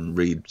Torah and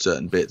read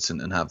certain bits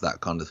and have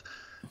that kind of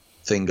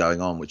thing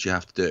going on, which you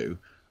have to do,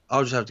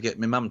 I'll just have to get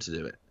my mum to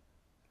do it.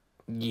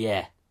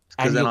 Yeah,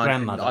 and your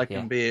grandmother. I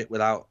can be it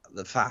without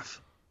the faff.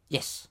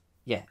 Yes,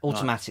 yeah,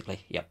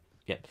 automatically. Right.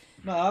 Yep.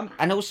 Mum.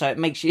 And also, it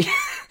makes you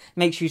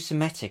makes you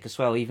Semitic as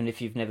well, even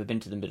if you've never been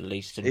to the Middle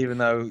East. Even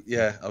though,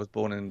 I was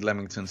born in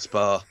Leamington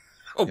Spa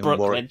or in Brooklyn.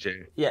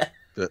 Warwickshire. Yeah.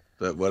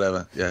 But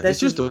whatever. Yeah, it's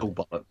just all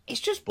bollocks.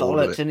 It's just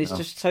bollocks, and it's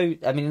just so.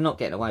 I mean, they're not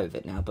getting away with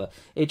it now, but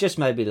it just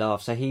made me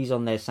laugh. So he's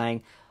on there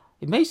saying,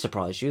 "It may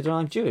surprise you that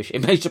I'm Jewish.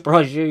 It may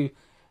surprise you,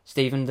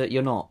 Stephen, that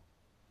you're not."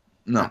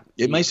 No,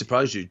 it may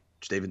surprise you,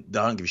 Stephen. I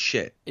don't give a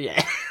shit.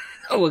 Yeah,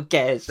 no one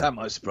cares. That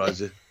might surprise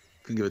you.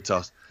 Couldn't give a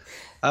toss.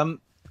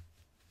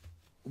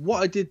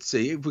 What I did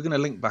see, if we're going to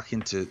link back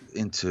into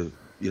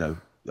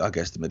I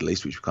guess the Middle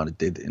East, which we kind of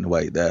did in a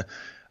way there.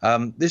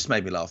 This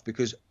made me laugh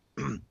because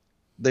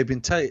they've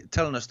been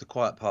telling us the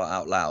quiet part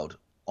out loud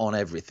on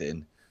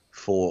everything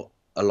for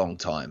a long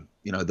time.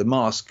 The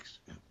mask,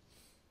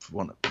 for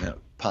one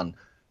pun,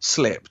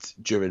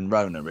 slipped during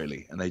Rona,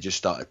 really, and they just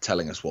started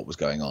telling us what was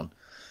going on.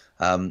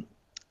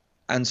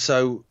 And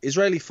so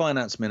Israeli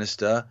finance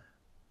minister,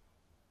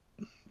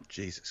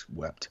 Jesus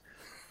wept,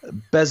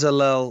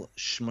 Bezalel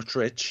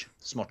Smotrich,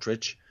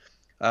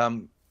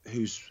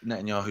 who's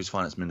Netanyahu's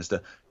finance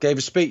minister, gave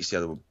a speech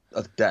the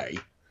other day,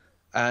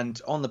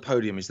 and on the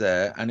podium is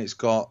there, and it's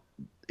got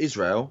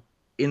Israel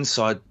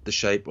inside the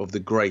shape of the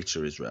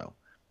Greater Israel.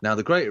 Now,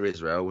 the Greater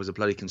Israel was a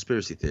bloody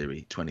conspiracy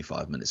theory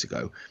 25 minutes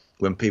ago,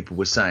 when people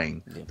were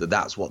saying that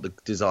that's what the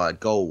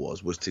desired goal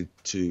was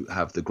to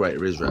have the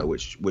Greater Israel,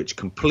 which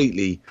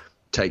completely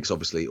takes,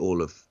 obviously,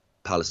 all of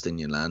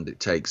Palestinian land. It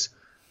takes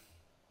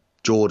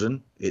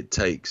Jordan, it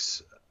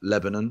takes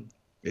Lebanon,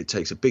 it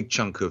takes a big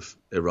chunk of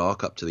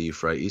Iraq up to the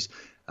Euphrates,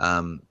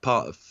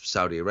 part of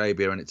Saudi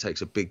Arabia, and it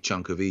takes a big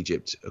chunk of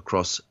Egypt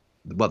across,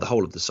 the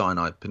whole of the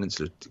Sinai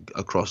Peninsula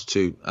across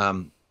to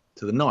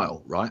the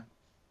Nile, right?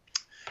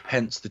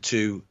 Hence the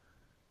two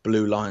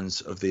blue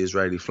lines of the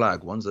Israeli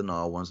flag. One's the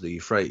Nile, one's the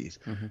Euphrates.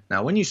 Mm-hmm.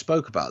 Now, when you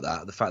spoke about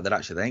that, the fact that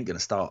actually they ain't going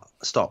to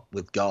stop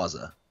with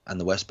Gaza and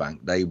the West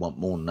Bank, they want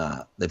more than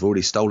that. They've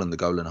already stolen the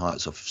Golan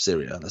Heights off of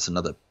Syria. That's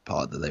another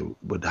part that they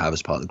would have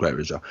as part of the Greater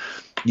Israel.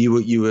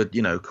 You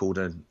were called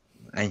an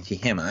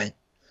anti-Hamite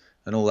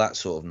and all that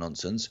sort of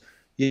nonsense.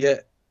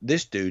 Yet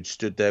this dude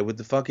stood there with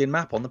the fucking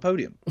map on the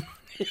podium.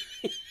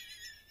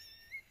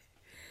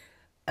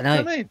 I know. You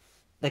know what I mean?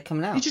 They're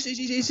coming out.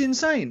 It's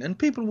insane, and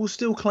people will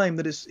still claim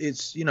that it's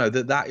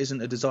that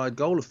isn't a desired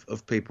goal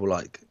of people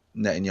like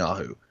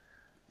Netanyahu.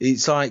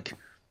 It's like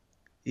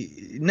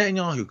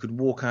Netanyahu could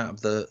walk out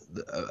of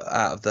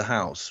the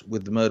house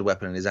with the murder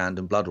weapon in his hand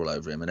and blood all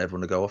over him, and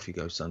everyone would go, "Off you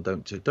go, son!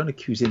 Don't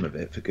accuse him of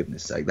it, for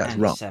goodness' sake. That's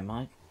wrong."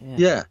 Anti-Semite.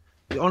 Yeah.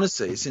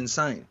 Honestly, it's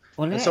insane.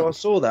 Well, and so I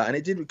saw that, and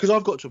it did, because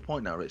I've got to a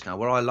point now, Rich,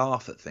 where I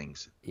laugh at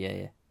things.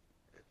 Yeah.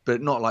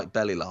 But not like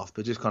belly laugh,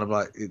 but just kind of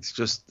like, it's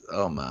just,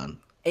 oh man.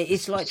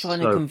 It's like trying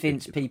to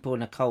convince people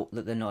in a cult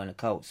that they're not in a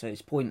cult, so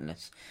it's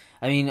pointless.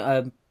 I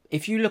mean,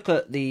 if you look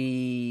at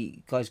the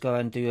guys, go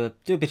and do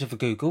a bit of a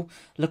Google.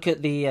 Look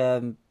at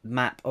the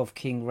map of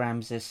King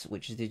Ramses,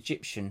 which is the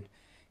Egyptian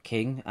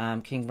king,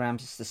 King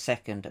Ramses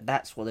II.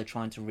 That's what they're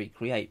trying to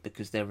recreate,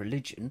 because their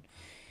religion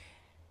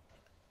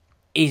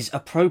is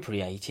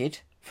appropriated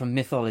from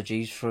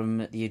mythologies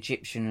from the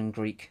Egyptian and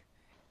Greek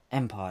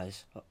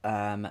empires.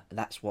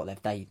 That's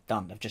what they've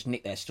done. They've just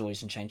nicked their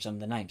stories and changed some of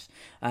the names,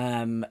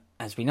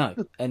 as we know.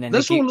 And then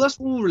That's what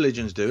all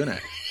religions do, isn't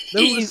it?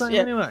 They're all the same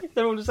anyway.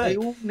 They're all the same.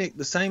 They all nick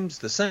the same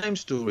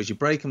stories. You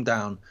break them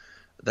down,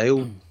 they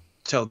all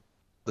tell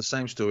the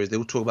same stories. They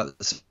all talk about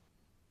the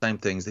same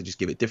things. They just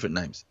give it different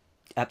names.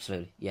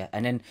 Absolutely, yeah.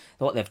 And then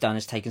what they've done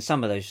is taken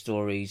some of those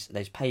stories,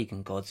 those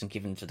pagan gods, and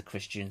given them to the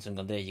Christians and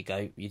gone, there you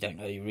go. You don't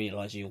know, you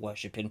realise you're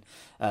worshipping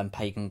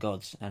pagan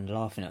gods and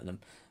laughing at them.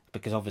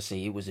 Because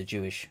obviously it was a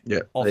Jewish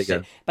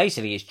offset.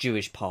 Basically, it's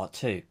Jewish part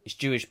 2. It's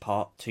Jewish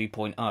part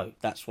 2.0.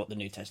 That's what the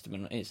New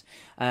Testament is.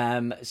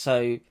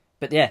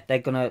 But yeah, they're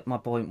gonna. My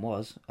point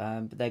was,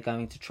 they're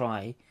going to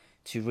try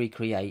to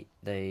recreate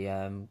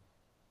the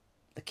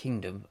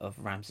kingdom of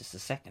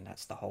Ramses II.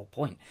 That's the whole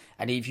point.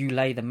 And if you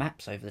lay the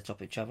maps over the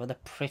top of each other, they're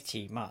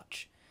pretty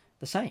much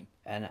the same.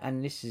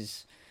 And this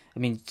is, I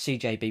mean,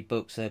 CJB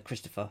Books,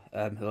 Christopher,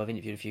 who I've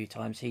interviewed a few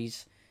times,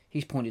 he's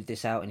pointed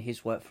this out in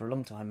his work for a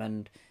long time,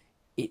 and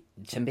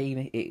to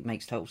me, it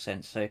makes total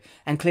sense. So,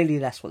 and clearly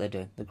that's what they're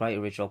doing. The Great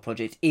Original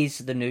Project is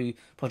the new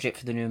project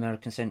for the new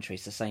American century.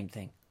 It's the same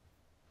thing.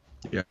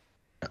 Yeah.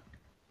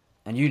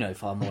 And you know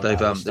far more. They've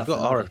about this they've stuff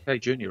got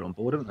RFK Jr. on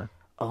board, haven't they?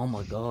 Oh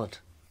my god!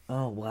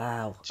 Oh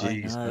wow!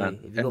 Jeez, I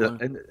know.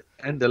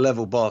 And the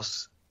level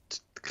boss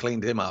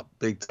cleaned him up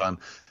big time.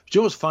 Do you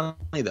know what's funny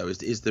though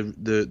is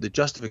the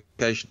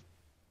justification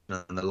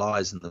and the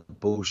lies and the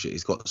bullshit.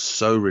 He's got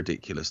so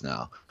ridiculous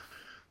now.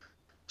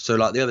 So,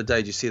 like the other day,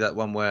 did you see that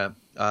one where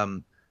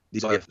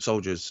these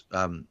soldiers,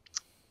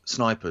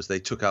 snipers, they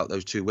took out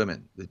those 2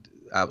 women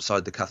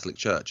outside the Catholic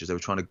church as they were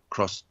trying to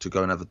cross to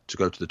go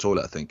to the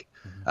toilet, I think,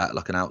 at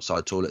like an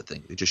outside toilet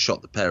thing. They just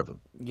shot the pair of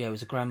them. Yeah, it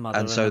was a grandmother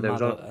and a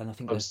mother, and I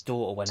think his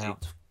daughter went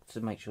out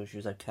to make sure she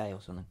was okay or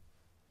something.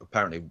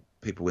 Apparently,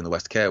 people in the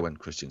West care when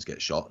Christians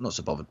get shot. Not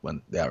so bothered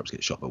when the Arabs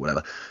get shot, but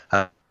whatever.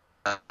 And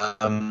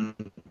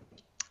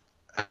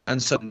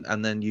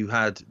then you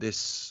had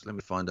this. Let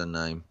me find her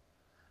name.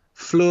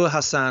 Fleur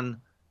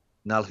Hassan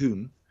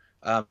Nalhoum,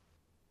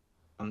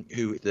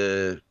 who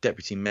the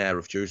deputy mayor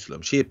of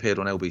Jerusalem, she appeared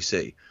on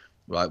LBC,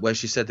 right, where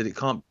she said that it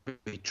can't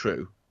be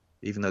true,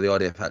 even though the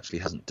IDF actually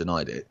hasn't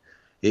denied it.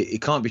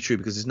 It can't be true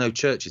because there's no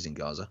churches in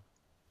Gaza.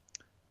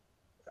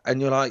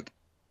 And you're like,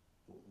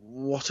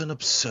 what an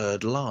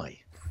absurd lie.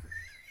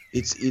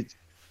 You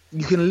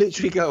can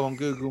literally go on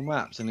Google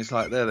Maps and it's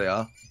like, there they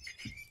are.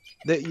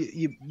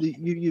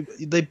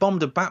 They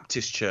bombed a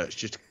Baptist church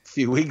just a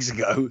few weeks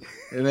ago,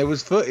 and there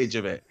was footage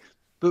of it.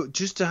 But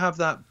just to have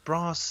that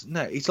brass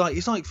neck, it's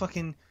like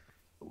fucking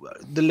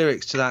the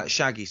lyrics to that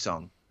Shaggy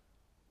song,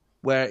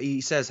 where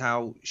he says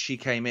how she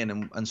came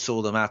in and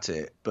saw them at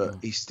it, but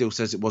he still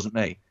says it wasn't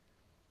me.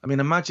 I mean,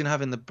 imagine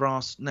having the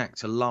brass neck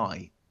to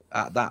lie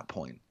at that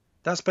point.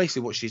 That's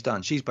basically what she's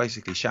done. She's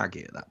basically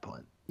Shaggy at that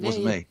point. It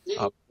wasn't me.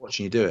 I was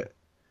watching you do it.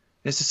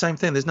 It's the same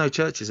thing. There's no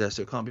churches there,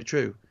 so it can't be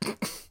true.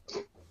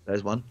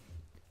 There's one.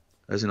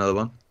 There's another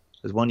one.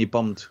 There's one you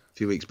bombed a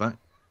few weeks back.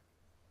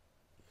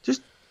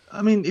 Just,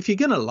 I mean, if you're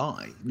going to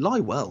lie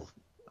well.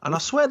 And I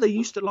swear they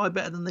used to lie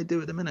better than they do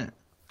at the minute.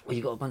 Well,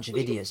 you've got a bunch of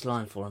idiots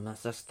lying for them.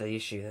 That's the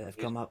issue that they've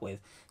come up with.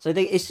 So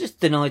it's just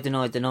deny.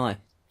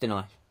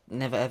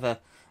 Never, ever.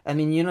 I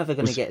mean, you're never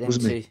going to get them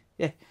to...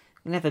 Yeah,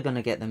 you're never going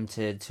to get them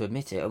to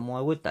admit it. And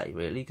why would they,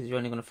 really? Because you're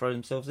only going to throw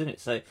themselves in it.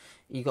 So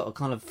you've got to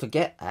kind of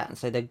forget that and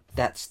say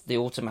that's the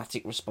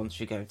automatic response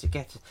you're going to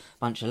get. A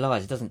bunch of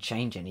lies. It doesn't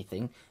change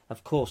anything.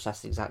 Of course,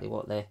 that's exactly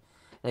what they're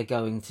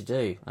going to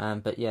do.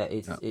 But yeah,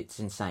 it's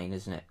insane,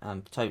 isn't it?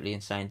 Totally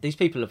insane. These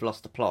people have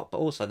lost the plot, but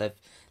also they're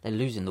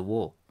losing the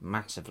war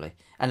massively,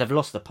 and they've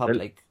lost the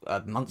public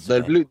months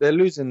ago. They're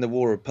losing the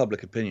war of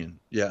public opinion.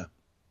 Yeah,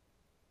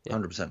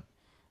 100%.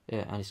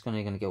 Yeah, and it's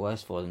only going to get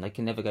worse for them. They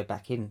can never go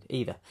back in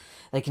either.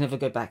 They can never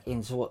go back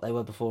into what they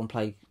were before and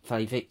play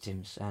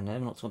victims. And we're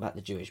not talking about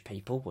the Jewish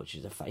people, which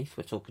is a faith.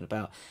 We're talking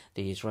about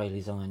the Israeli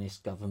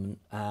Zionist government.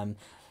 I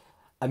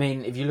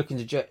mean, if you look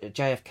into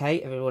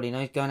JFK, everybody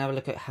knows, go and have a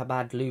look at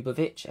Chabad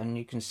Lubavitch, and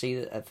you can see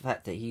the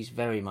fact that he's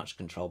very much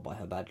controlled by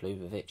Chabad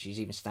Lubavitch. He's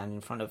even standing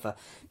in front of a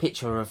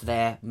picture of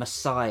their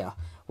Messiah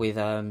with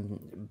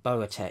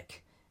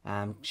Boatek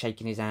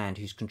shaking his hand,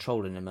 who's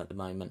controlling him at the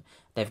moment.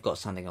 They've got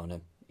something on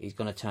him. He's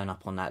going to turn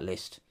up on that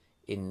list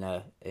in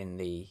the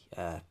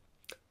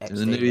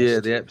Epstein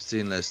list. The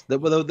Epstein list.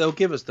 They'll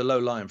give us the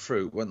low-lying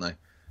fruit, won't they,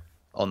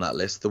 on that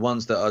list? The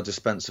ones that are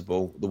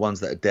dispensable, the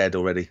ones that are dead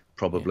already,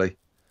 probably. Yeah.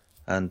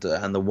 And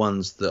the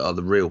ones that are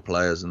the real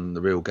players and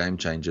the real game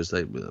changers,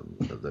 they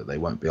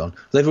won't be on.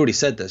 They've already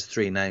said there's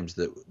 3 names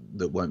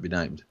that won't be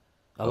named.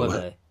 Oh, will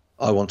they?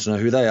 I want to know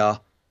who they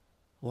are.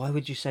 Why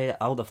would you say that?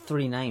 Oh, the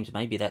 3 names.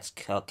 Maybe that's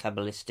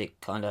Kabbalistic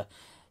kind of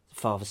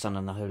Father, Son,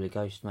 and the Holy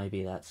Ghost.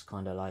 Maybe that's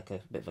kind of like a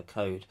bit of a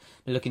code.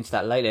 We'll look into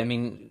that later. I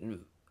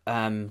mean,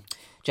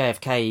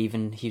 JFK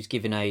even, he was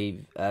giving a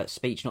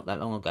speech not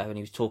that long ago, and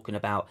he was talking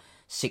about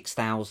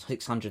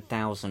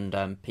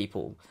 600,000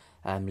 people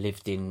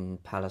lived in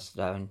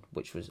Palestine,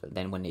 which was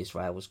then when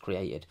Israel was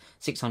created.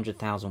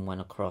 600,000 went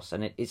across,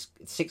 and it's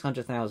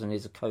 600,000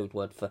 is a code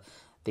word for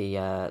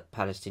the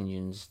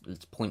Palestinians'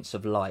 points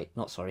of light.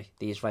 Not sorry,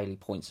 the Israeli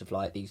points of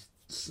light. These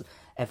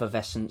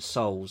effervescent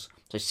souls.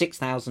 So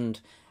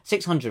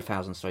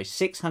 600,000. Sorry,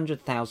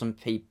 600,000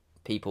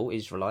 people,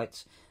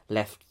 Israelites,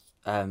 left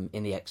in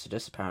the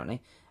Exodus.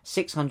 Apparently,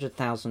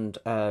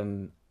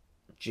 600,000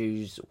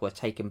 Jews were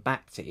taken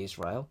back to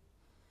Israel.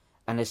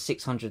 And there's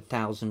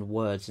 600,000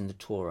 words in the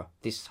Torah.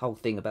 This whole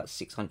thing about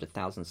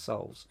 600,000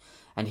 souls.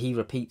 And he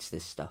repeats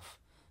this stuff.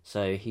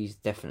 So he's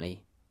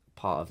definitely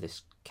part of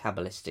this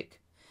Kabbalistic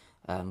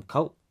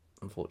cult,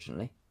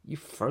 unfortunately. You've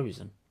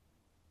frozen.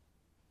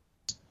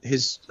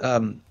 His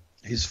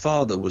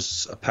father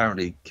was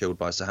apparently killed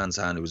by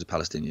Sahan, who was a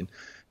Palestinian.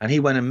 And he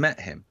went and met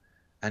him.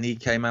 And he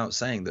came out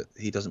saying that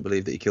he doesn't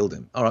believe that he killed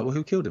him. All right, well,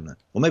 who killed him then?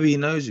 Or maybe he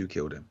knows who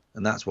killed him.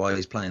 And that's why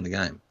he's playing the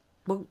game.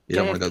 Well, you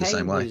don't want to go the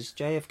same way.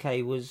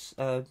 JFK was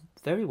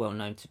very well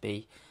known to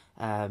be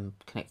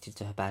connected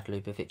to Chabad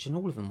Lubavitch, and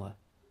all of them were.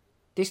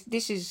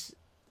 This is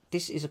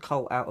a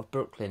cult out of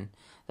Brooklyn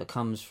that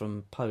comes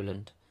from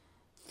Poland,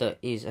 that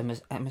is a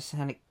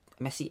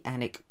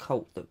messianic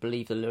cult that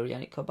believe the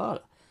Lurianic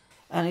Kabbalah,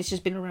 and it's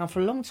just been around for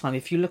a long time.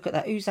 If you look at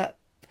that, who's that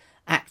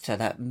actor,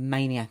 that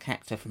maniac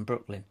actor from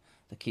Brooklyn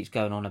that keeps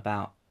going on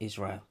about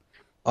Israel?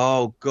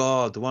 Oh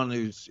God, the one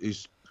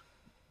who's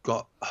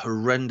got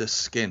horrendous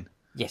skin.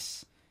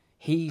 Yes,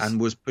 and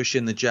was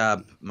pushing the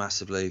jab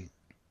massively.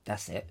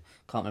 That's it.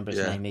 Can't remember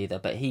his name either.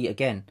 But he,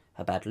 again,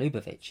 Chabad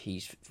Lubavitch.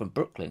 He's from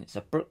Brooklyn. It's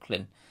a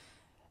Brooklyn.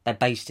 They're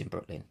based in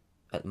Brooklyn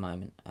at the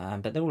moment,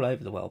 but they're all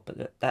over the world.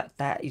 But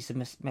that is a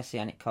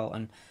messianic cult,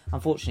 and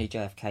unfortunately,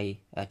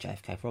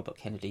 JFK, Robert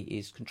Kennedy,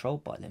 is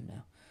controlled by them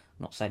now.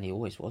 I'm not saying he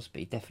always was, but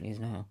he definitely is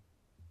now.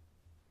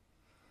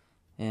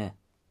 Yeah,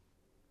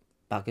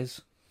 buggers.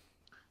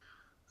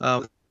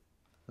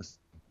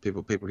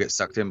 People get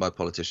sucked in by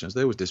politicians.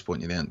 They always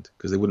disappoint you in the end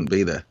because they wouldn't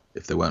be there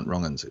if they weren't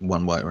wrong in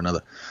one way or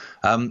another.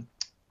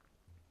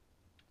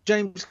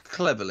 James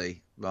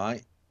Cleverly,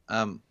 right?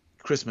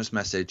 Christmas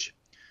message.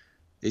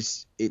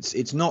 It's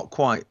not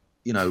quite,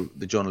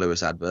 the John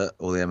Lewis advert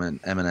or the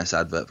M&S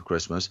advert for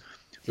Christmas,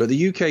 but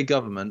the UK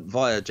government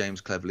via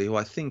James Cleverly, who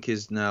I think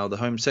is now the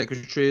Home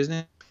Secretary, isn't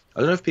it?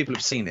 I don't know if people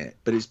have seen it,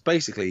 but it's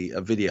basically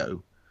a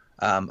video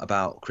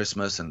about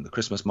Christmas and the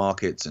Christmas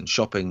markets and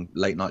shopping,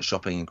 late night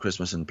shopping and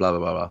Christmas and blah, blah,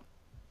 blah, blah.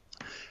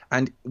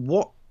 And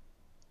what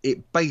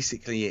it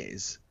basically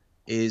is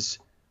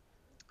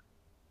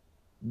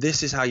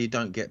this is how you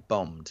don't get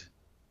bombed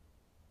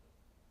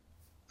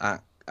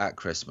at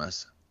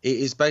Christmas. It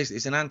is basically,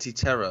 it's an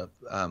anti-terror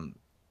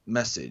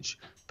message,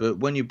 but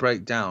when you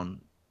break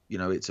down,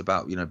 it's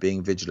about,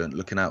 being vigilant,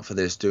 looking out for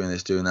this, doing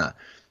that.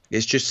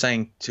 It's just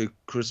saying to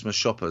Christmas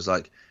shoppers,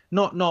 like,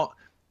 not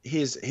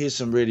here's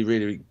some really,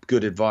 really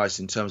good advice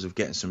in terms of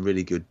getting some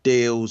really good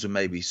deals and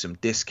maybe some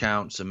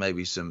discounts and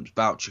maybe some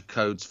voucher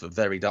codes for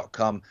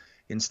very.com.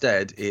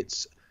 Instead,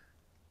 it's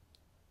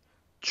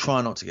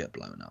try not to get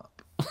blown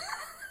up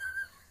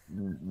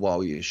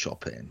while you're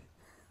shopping.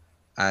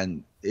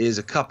 And here's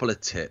a couple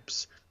of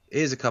tips.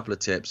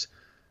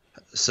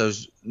 So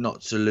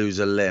not to lose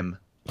a limb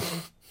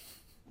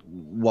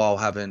while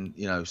having,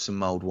 some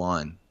mulled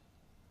wine.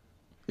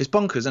 It's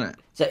bonkers, isn't it?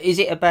 So is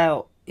it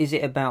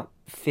about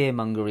fear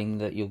mongering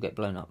that you'll get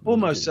blown up?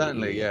 Almost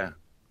certainly, yeah.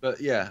 But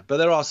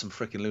there are some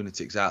freaking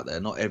lunatics out there.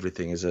 Not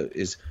everything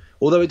is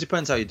although it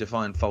depends how you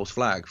define false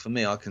flag. For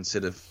me, I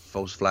consider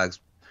false flags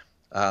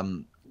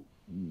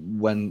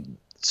when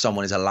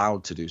someone is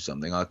allowed to do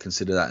something. I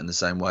consider that in the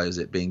same way as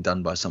it being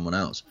done by someone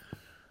else.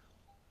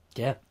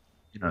 Yeah.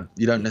 You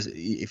don't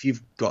if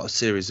you've got a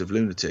series of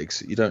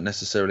lunatics, you don't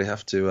necessarily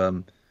have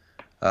to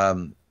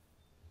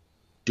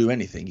do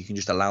anything. You can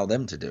just allow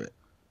them to do it.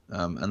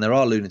 And there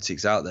are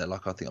lunatics out there,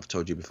 like I think I've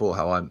told you before,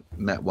 how I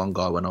met one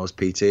guy when I was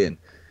PTing,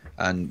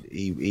 and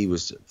he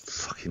was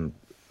fucking,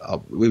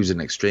 he was an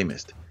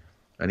extremist,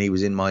 and he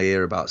was in my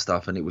ear about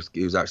stuff, and it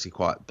was actually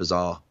quite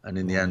bizarre. And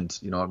in the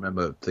end, I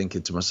remember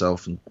thinking to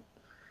myself, and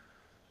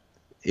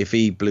if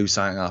he blew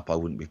something up, I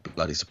wouldn't be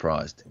bloody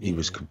surprised. He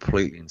was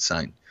completely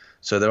insane.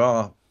 So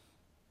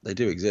they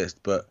do exist,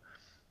 but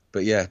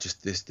yeah,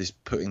 just this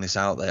putting this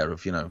out there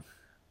of,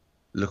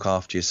 look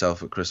after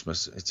yourself at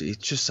Christmas. It's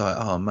just like,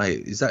 oh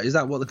mate, is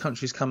that what the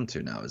country's come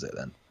to now? Is it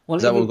then? Well,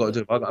 is that what we've got to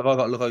do? Have I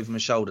got to look over my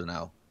shoulder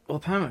now? Well,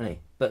 apparently.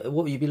 But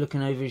what would you be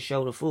looking over his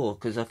shoulder for?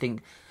 Because I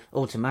think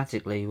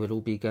automatically we'd all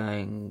be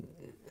going.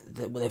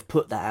 They've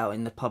put that out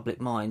in the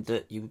public mind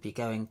that you would be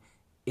going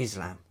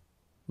Islam,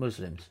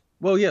 Muslims.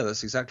 Well, yeah,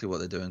 that's exactly what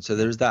they're doing. So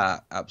there's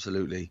that,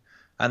 absolutely,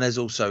 and there's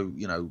also,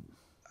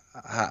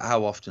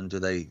 how often do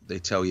they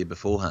tell you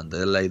beforehand?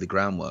 They lay the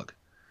groundwork.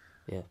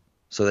 Yeah.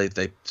 So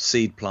they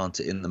seed plant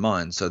it in the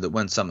mind so that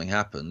when something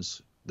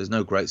happens, there's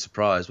no great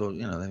surprise. Well,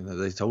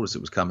 they told us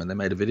it was coming. They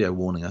made a video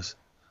warning us.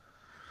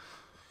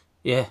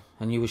 Yeah,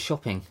 and you were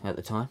shopping at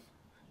the time,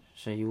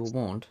 so you were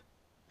warned.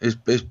 It's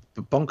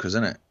bonkers,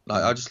 isn't it?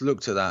 Like, I just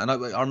looked at that, and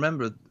I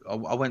remember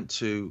I went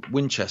to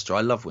Winchester.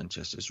 I love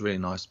Winchester. It's a really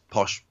nice,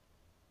 posh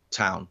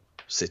town,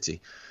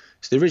 city.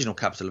 It's the original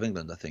capital of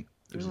England, I think.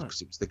 It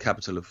was the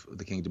capital of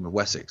the Kingdom of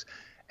Wessex.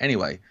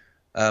 Anyway,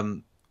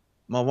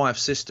 my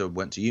wife's sister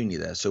went to uni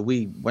there, so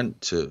we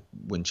went to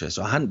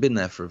Winchester. I hadn't been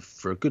there for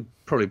a good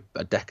probably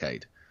a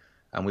decade,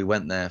 and we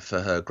went there for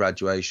her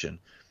graduation,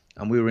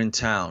 and we were in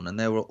town, and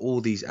there were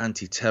all these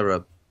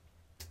anti-terror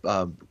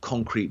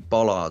concrete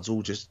bollards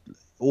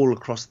all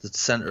across the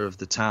center of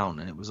the town,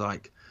 and it was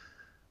like,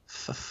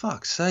 for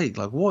fuck's sake,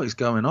 like what is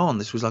going on?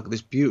 This was like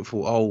this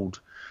beautiful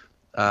old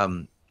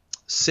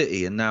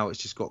city, and now it's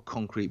just got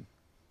concrete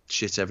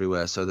shit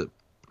everywhere, so that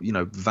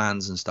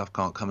vans and stuff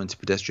can't come into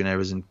pedestrian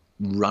areas and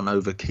run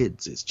over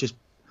kids. It's just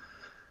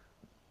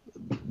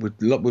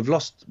we've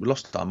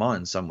lost our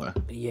minds somewhere.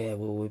 Yeah,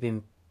 well, we've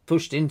been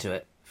pushed into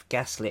it,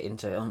 gaslit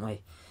into it, aren't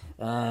we?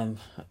 I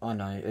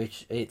know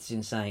it's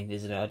insane,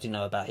 isn't it? I didn't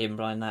know about him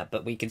writing that,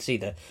 but we can see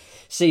the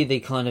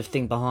kind of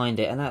thing behind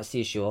it, and that's the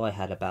issue I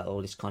had about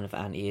all this kind of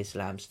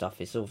anti-Islam stuff.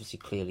 It's obviously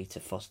clearly to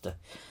foster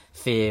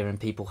fear and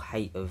people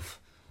hate of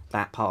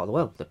that part of the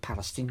world, the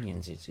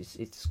Palestinians.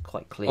 It's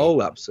quite clear.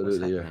 Oh,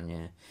 absolutely, yeah.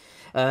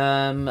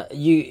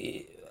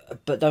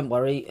 But don't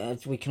worry,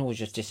 we can always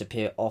just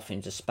disappear off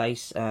into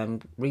space.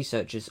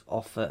 Researchers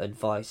offer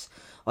advice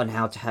on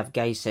how to have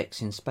gay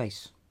sex in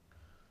space.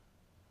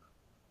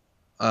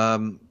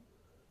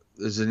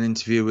 There's an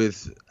interview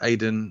with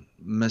Aidan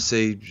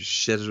Messi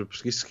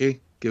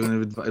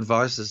giving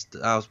advice as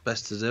to how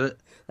best to do it.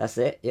 That's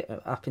it, yeah,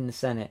 up in the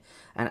Senate.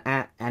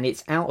 And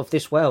it's out of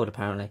this world,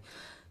 apparently.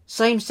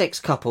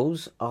 Same-sex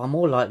couples are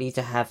more likely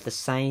to have the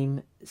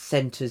same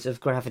centres of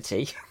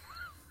gravity.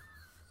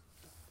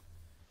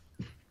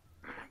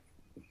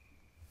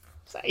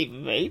 What's that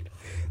even mean?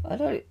 I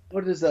don't...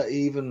 What does that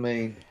even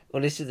mean?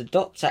 Well, this is the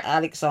Dr.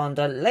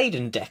 Alexander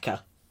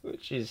Leidendecker,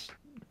 which is...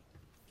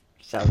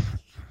 sounds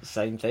the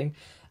same thing.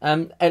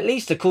 At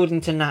least according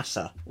to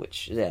NASA,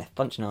 which, yeah,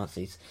 bunch of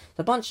Nazis.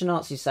 The bunch of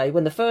Nazis say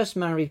when the first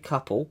married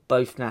couple,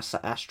 both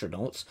NASA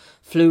astronauts,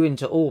 flew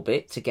into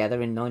orbit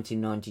together in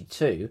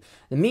 1992,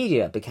 the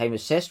media became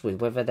obsessed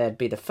with whether they'd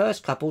be the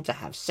first couple to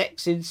have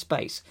sex in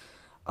space.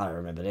 I don't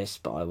remember this,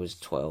 but I was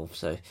 12,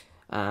 so...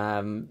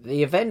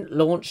 the event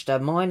launched a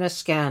minor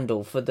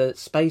scandal for the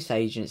space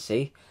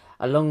agency,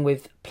 along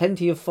with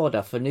plenty of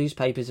fodder for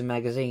newspapers and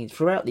magazines.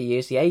 Throughout the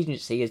years, the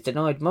agency has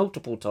denied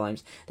multiple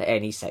times that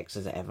any sex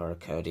has ever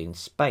occurred in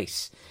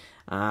space.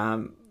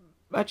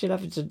 Imagine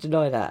having to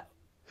deny that.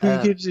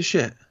 Who gives a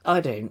shit? I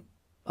don't.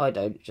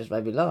 It just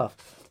made me laugh.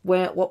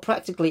 What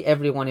practically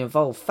everyone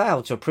involved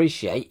failed to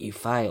appreciate, you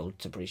failed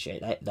to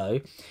appreciate that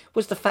though,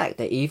 was the fact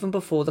that even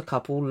before the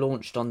couple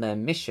launched on their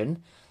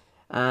mission,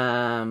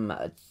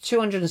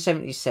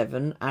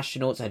 277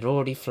 astronauts had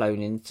already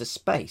flown into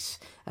space,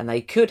 and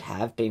they could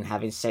have been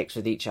having sex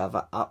with each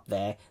other up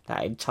there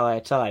that entire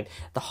time,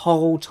 the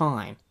whole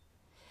time.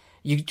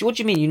 What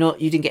do you mean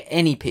you didn't get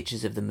any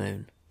pictures of the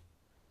moon?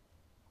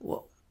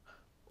 What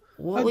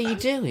were you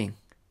doing?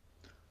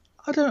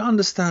 I don't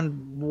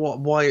understand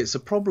why it's a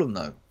problem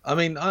though. I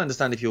mean, I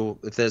understand if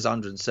there's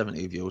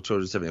 170 of you or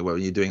 270 or whatever,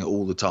 and you're doing it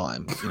all the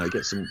time.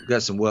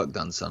 Get some work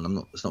done, son.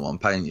 That's not what I'm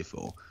paying you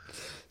for.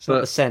 It's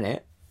not the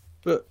Senate.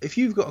 But if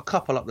you've got a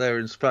couple up there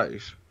in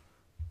space,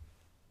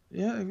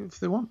 yeah, if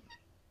they want.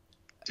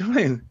 Do you know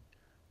what I mean?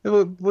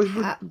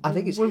 I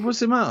think what's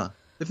the matter?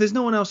 If there's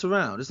no one else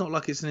around, it's not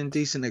like it's an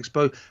indecent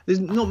exposure.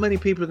 There's not many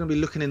people are going to be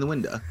looking in the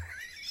window.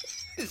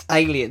 It's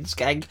aliens,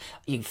 gang.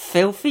 You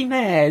filthy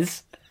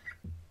mares.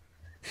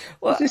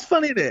 Well, it's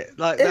funny, isn't it?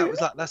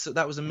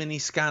 That was a mini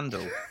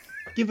scandal.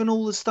 Given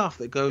all the stuff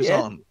that goes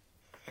on,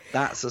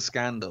 that's a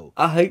scandal.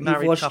 I hope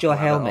you've washed your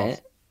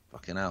helmet.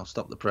 Fucking hell,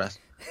 stop the press.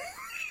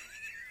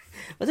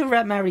 Was a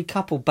married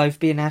couple both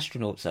being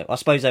astronauts, though? I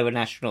suppose they were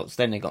astronauts,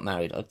 then they got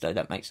married.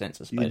 That makes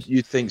sense, I suppose.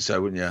 You'd think so,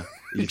 wouldn't you?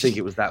 You'd think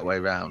it was that way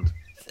round.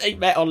 They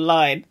met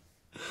online.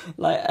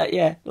 Like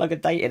a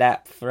dating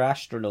app for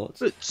astronauts.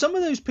 But some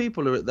of those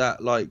people are at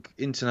that,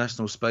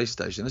 International Space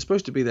Station. They're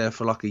supposed to be there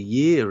for, a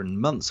year and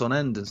months on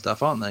end and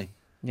stuff, aren't they?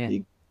 Yeah.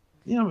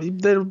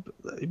 You'd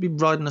be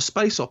riding a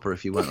space opera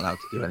if you weren't allowed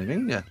to do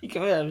anything, yeah. You've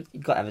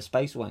got to have a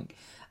space wank.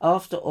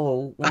 After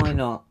all, why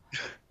not?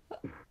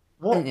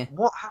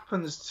 What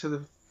happens to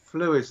the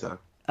fluids though?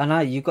 I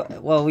know you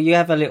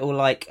have a little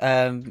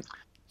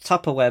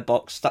Tupperware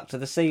box stuck to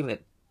the ceiling,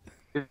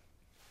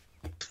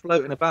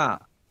 floating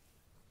about.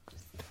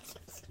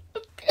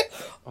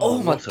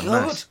 Oh my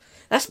god,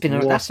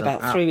 that's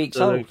about 3 weeks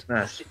old.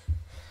 Mess.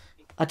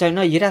 I don't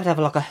know. You'd have to have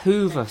a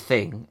Hoover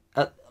thing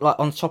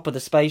on top of the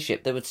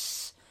spaceship that would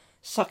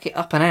suck it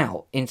up and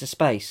out into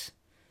space,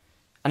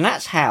 and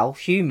that's how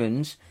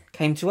humans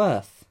came to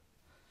Earth.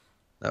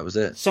 That was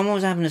it. Someone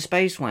was having a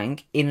space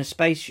wank in a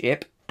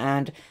spaceship,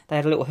 and they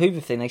had a little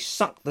Hoover thing. They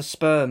sucked the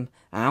sperm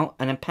out,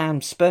 and then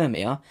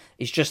panspermia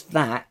is just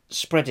that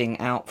spreading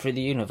out through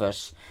the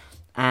universe.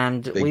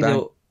 And we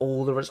do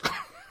all the rest.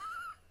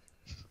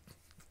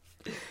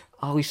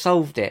 Oh, we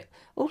solved it.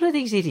 All of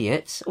these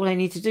idiots, all they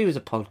need to do is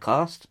a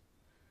podcast.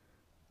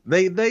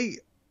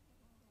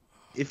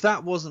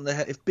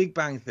 If Big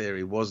Bang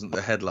Theory wasn't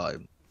the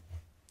headline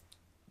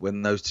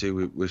when those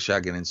two were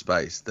shagging in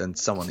space, then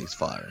someone needs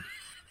firing.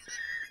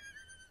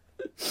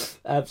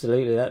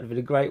 Absolutely, that would have been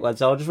a great one.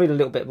 So I'll just read a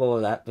little bit more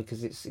of that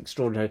because it's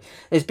extraordinary.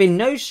 There's been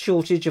no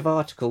shortage of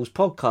articles,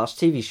 podcasts,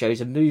 TV shows,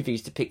 and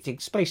movies depicting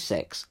space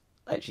sex.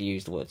 I actually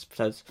use the words.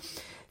 So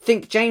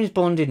think James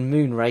Bond in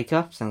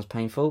Moonraker, sounds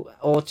painful,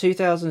 or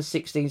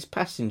 2016's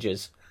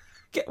Passengers.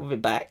 Get on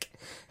it back.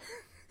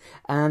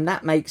 And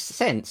that makes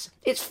sense.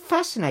 It's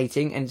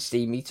fascinating and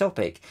steamy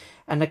topic,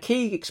 and a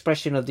key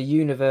expression of the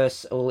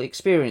universal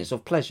experience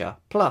of pleasure.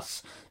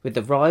 Plus, with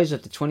the rise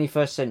of the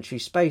 21st century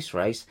space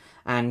race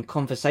and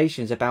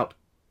conversations about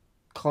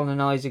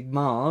colonising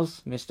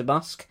Mars, Mr.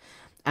 Musk,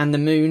 and the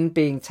moon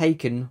being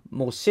taken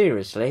more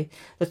seriously,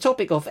 the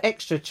topic of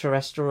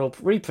extraterrestrial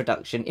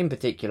reproduction in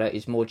particular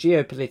is more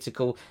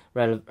geopolitically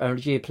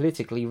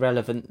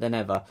relevant than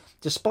ever.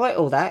 Despite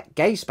all that,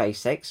 gay space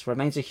sex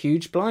remains a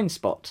huge blind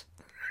spot.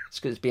 It's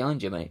because it's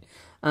behind you, mate.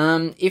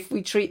 If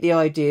we treat the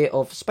idea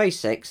of space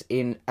sex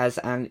as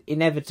an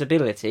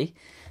inevitability,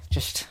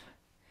 just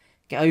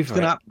get over it. It's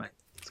going to happen, mate.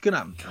 It's going to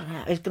happen.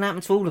 It's going to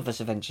happen to all of us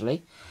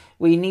eventually.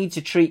 We need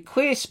to treat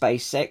queer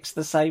space sex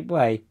the same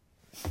way.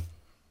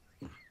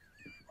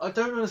 I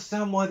don't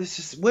understand why this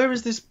is... Where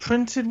is this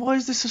printed? Why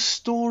is this a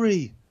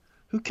story?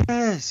 Who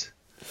cares?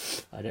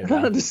 I don't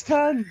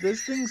understand.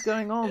 There's things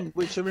going on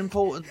which are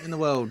important in the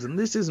world, and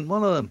this isn't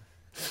one of them.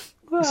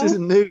 Well, this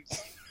isn't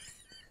news.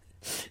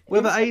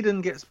 Whether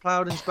Aiden gets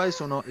ploughed in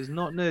space or not is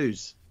not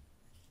news.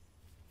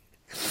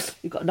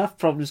 We've got enough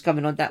problems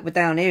coming on that. We're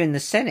down here in the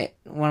Senate,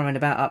 worrying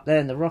about up there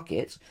in the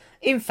rockets.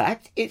 In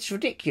fact, it's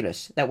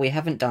ridiculous that we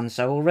haven't done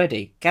so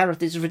already.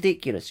 Gareth, it's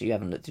ridiculous you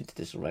haven't looked into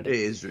this already.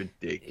 It is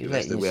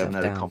ridiculous that we haven't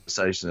had a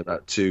conversation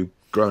about two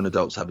grown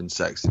adults having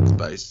sex in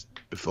space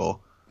before.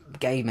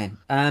 Gay men.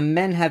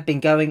 Men have been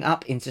going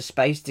up into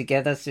space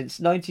together since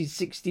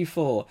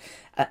 1964,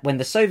 when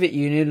the Soviet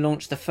Union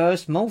launched the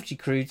first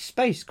multi-crewed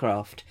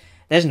spacecraft.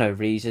 There's no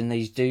reason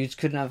these dudes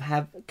couldn't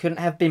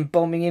have been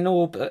bombing in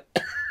orbit.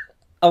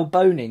 Oh,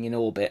 boning in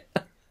orbit.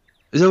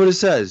 Is that what it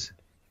says?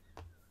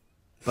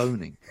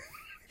 Boning.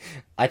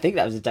 I think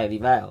that was a Daily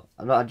Mail.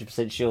 I'm not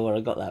 100% sure where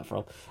I got that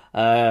from.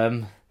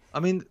 I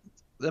mean,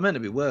 they're meant to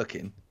be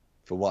working,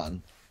 for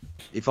one.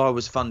 If I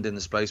was funding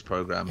the space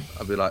program,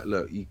 I'd be like,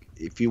 look,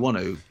 if you want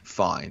to,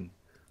 fine.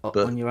 But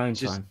on your own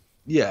time.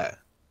 Yeah.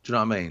 Do you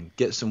know what I mean?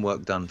 Get some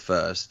work done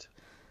first,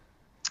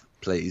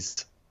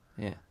 please.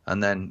 Yeah.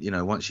 And then,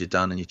 once you're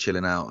done and you're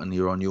chilling out and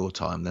you're on your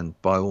time, then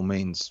by all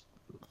means,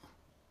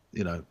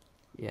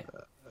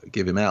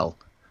 give him hell.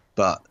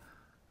 But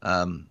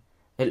at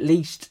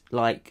least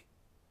go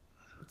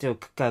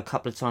a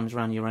couple of times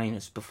around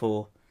Uranus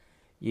before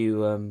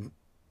you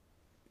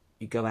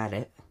go at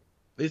it.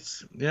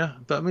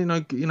 But I mean,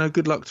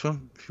 good luck to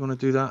him if you want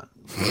to do that.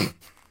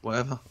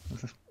 Whatever. I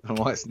don't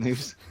know why it's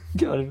news.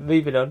 Go on,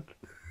 moving on.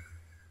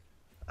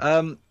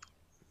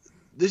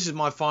 This is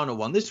my final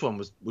one. This one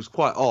was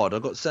quite odd. I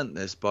got sent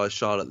this by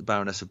Charlotte, the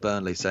Baroness of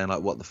Burnley, saying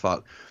what the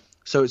fuck.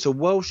 So it's a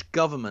Welsh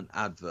government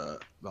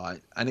advert,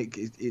 right? And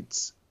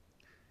it's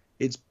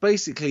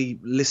basically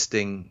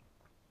basically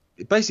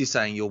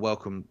saying you're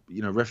welcome,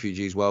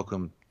 refugees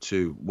welcome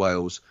to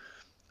Wales,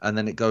 and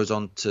then it goes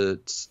on to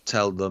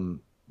tell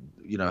them,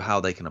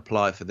 how they can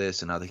apply for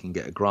this and how they can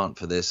get a grant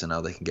for this and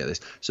how they can get this.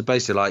 So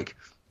basically,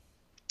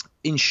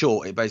 in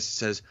short, it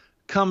basically says,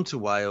 come to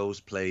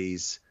Wales,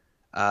 please.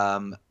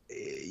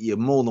 You're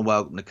more than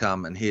welcome to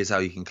come, and here's how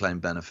you can claim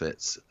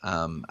benefits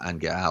and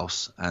get a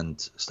house and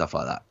stuff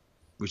like that,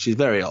 which is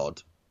very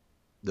odd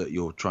that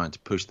you're trying to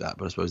push that.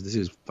 But I suppose this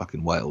is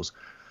fucking Wales,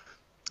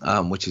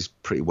 which is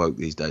pretty woke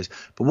these days.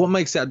 But what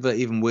makes the advert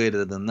even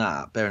weirder than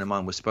that, bearing in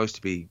mind we're supposed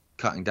to be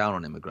cutting down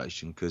on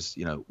immigration because,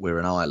 we're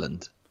an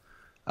island,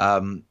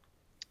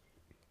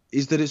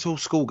 is that it's all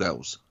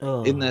schoolgirls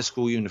in their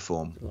school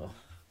uniform.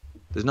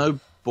 There's no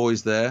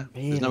boys there.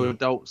 Really? There's no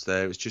adults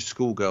there. It's just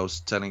schoolgirls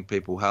telling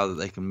people how that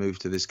they can move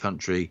to this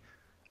country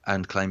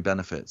and claim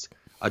benefits.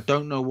 I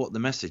don't know what the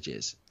message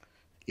is.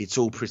 It's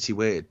all pretty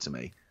weird to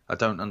me. I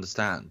don't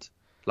understand.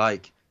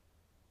 I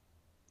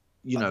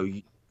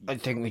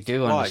think we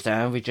do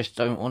understand. We just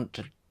don't want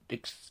to,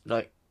 It's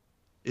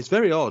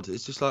very odd.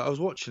 It's just I was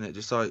watching it,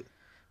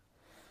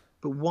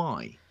 but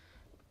why?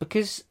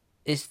 Because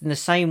it's in the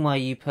same way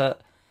you put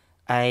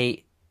how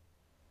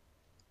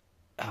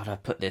do I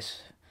put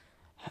this?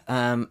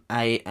 An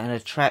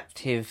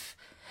attractive,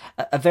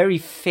 a very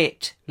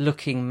fit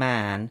looking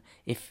man,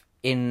 if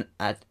in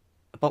a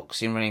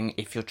boxing ring,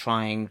 if you're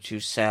trying to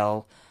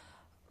sell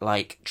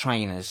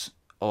trainers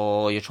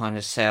or you're trying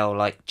to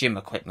sell gym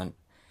equipment,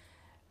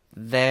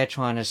 they're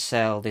trying to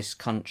sell this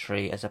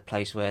country as a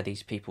place where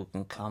these people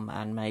can come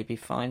and maybe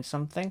find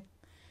something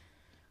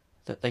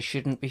that they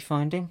shouldn't be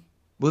finding.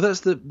 Well, that's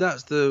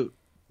the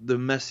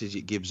message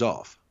it gives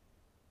off.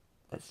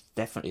 That's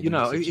definitely the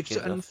message.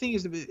 And the thing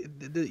is,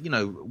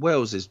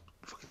 Wales is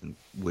fucking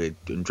weird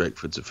and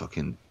Drakeford's a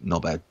fucking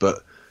knobhead.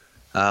 But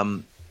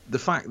the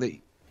fact that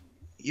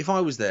if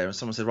I was there and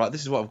someone said, right,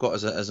 this is what I've got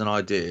as an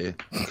idea,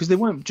 because there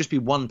won't just be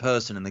one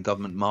person in the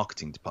government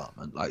marketing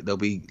department. There'll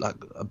be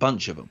a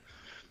bunch of them.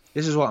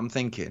 This is what I'm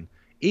thinking.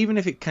 Even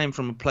if it came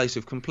from a place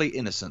of complete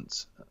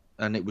innocence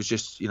and it was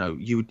just,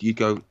 you'd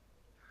go,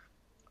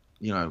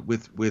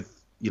 with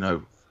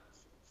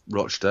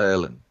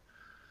Rochdale and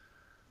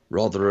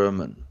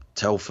Rotherham and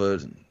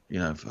Telford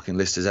and fucking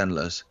list is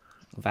endless.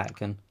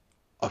 Vatican.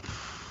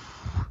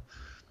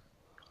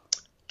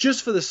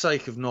 Just for the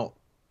sake of not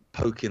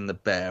poking the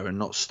bear and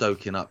not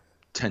stoking up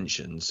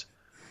tensions,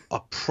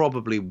 I'd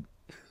probably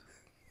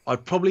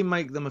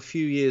make them a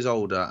few years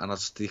older, and I'd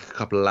stick a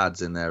couple of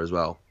lads in there as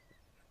well.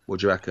 What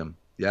do you reckon?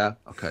 Yeah?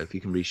 Okay, if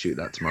you can reshoot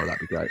that tomorrow,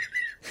 that'd be great.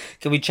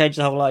 Can we change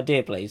the whole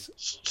idea, please?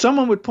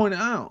 Someone would point it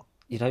out.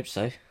 You'd hope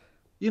so.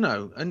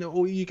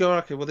 Or you go,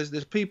 okay, well,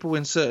 there's people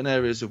in certain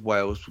areas of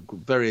Wales,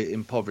 very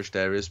impoverished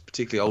areas,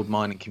 particularly old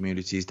mining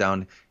communities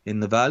down in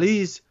the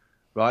valleys,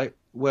 right,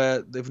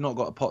 where they've not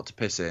got a pot to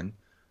piss in,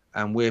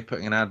 and we're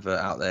putting an advert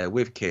out there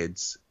with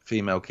kids,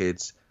 female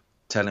kids,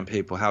 telling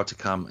people how to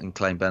come and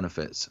claim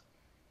benefits.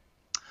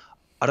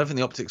 I don't think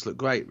the optics look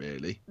great,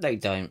 really. They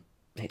don't.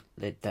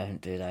 They don't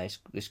do that.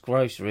 It's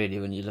gross, really,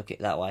 when you look at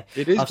it that way.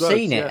 It is. I've gross,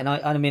 seen it, yeah. and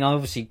I mean, I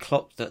obviously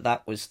clocked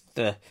that was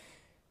the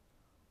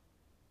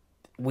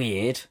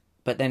weird.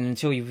 But then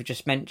until you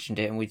just mentioned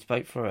it and we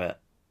spoke through it,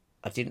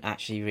 I didn't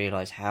actually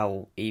realise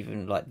how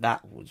even like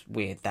that was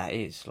weird. That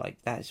is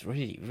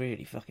really,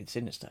 really fucking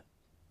sinister.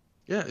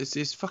 Yeah,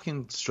 it's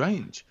fucking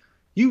strange.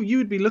 You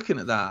would be looking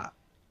at that.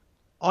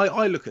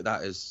 I look at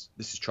that as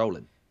this is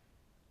trolling.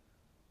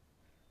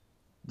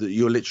 That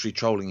you're literally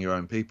trolling your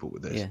own people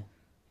with this. Yeah.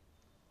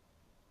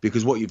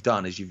 Because what you've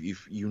done is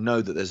you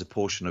know that there's a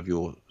portion of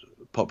your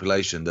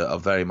population that are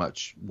very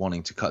much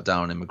wanting to cut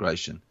down on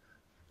immigration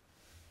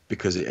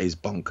because it is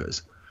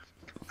bonkers,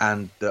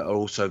 and that are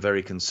also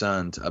very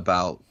concerned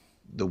about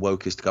the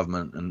wokest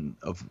government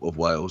of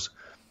Wales,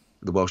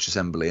 the Welsh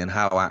Assembly, and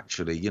how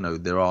actually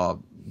there are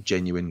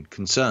genuine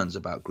concerns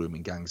about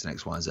grooming gangs and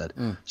X, Y, and Z.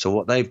 So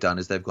what they've done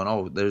is they've gone,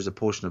 oh, there's a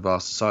portion of our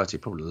society,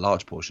 probably a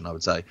large portion, I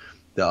would say,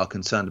 that are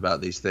concerned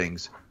about these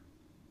things.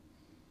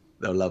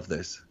 They'll love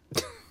this.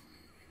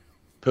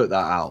 Put that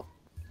out.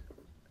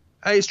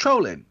 Hey, it's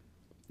trolling.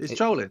 It's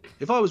trolling.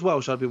 If I was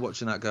Welsh, I'd be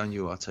watching that going,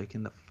 you are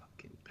taking the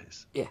fucking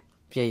piss. Yeah,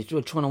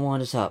 you're trying to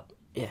wind us up.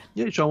 Yeah.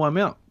 Yeah, you're trying to wind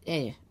me up.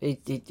 Yeah.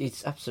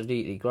 It's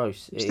absolutely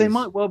gross. They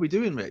might well be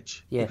doing,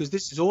 Rich. Yeah. Because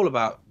this is all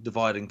about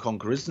divide and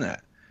conquer, isn't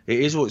it? It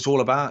is what it's all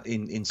about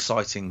in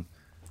inciting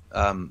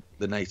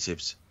the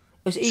natives.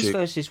 It's East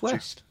versus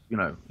West.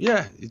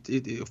 Yeah,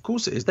 of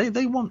course it is.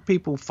 They want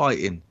people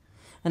fighting.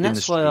 And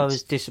that's why I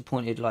was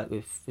disappointed, like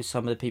with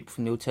some of the people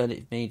from the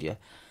alternative media,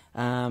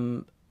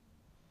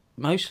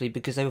 mostly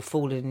because they were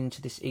falling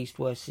into this East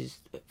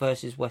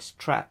versus West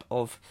trap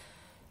of.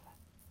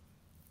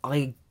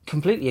 I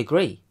completely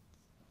agree.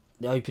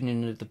 The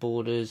opening of the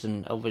borders,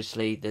 and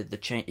obviously the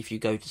change. If you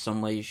go to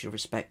somewhere, you should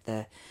respect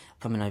their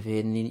coming over here,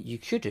 and you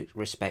should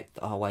respect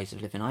our ways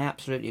of living. I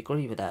absolutely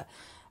agree with that,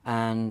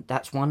 and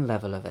that's one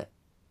level of it.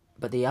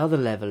 But the other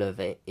level of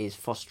it is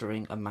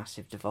fostering a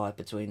massive divide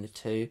between the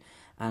two,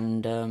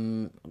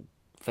 and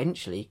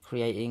eventually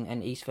creating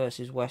an East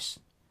versus West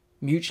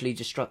mutually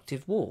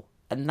destructive war.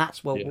 And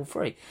that's World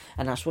War III.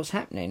 And that's what's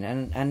happening.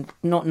 And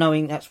not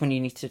knowing, that's when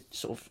you need to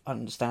sort of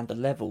understand the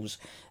levels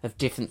of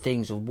different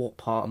things, of what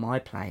part am I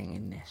playing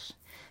in this.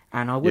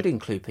 And I would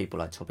include people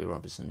like Toby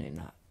Robinson in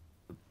that.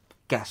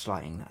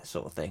 Gaslighting, that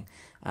sort of thing.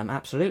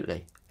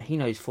 Absolutely. He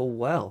knows full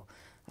well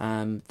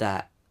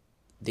that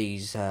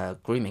these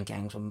grooming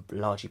gangs are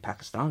largely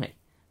Pakistani,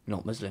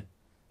 not Muslim.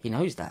 He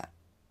knows that,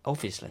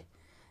 obviously.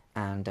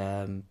 And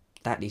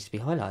that needs to be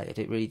highlighted.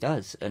 It really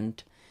does.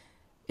 And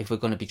if we're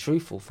going to be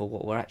truthful for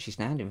what we're actually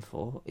standing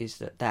for,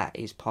 is that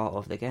is part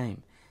of the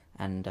game.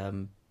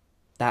 And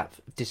that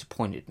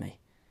disappointed me,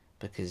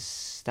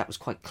 because that was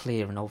quite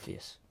clear and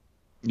obvious.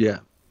 Yeah.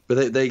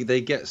 But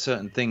they get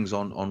certain things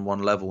on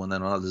one level and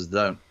then on others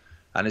don't.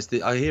 And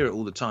I hear it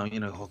all the time,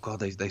 oh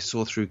God, they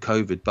saw through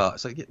COVID, but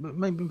it's like, yeah, but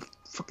maybe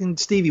fucking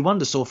Stevie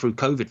Wonder saw through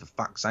COVID, for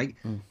fuck's sake.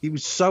 He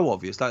was so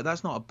obvious. Like,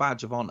 that's not a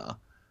badge of honour.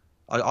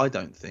 I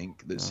don't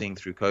think that seeing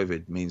through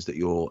COVID means that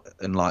you're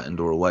enlightened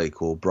or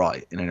awake or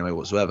bright in any way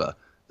whatsoever.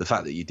 The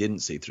fact that you didn't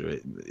see through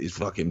it is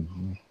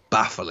fucking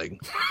baffling.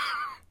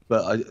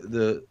 But I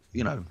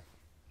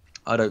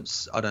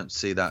don't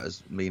see that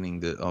as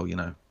meaning that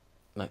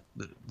No.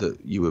 that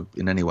you were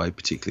in any way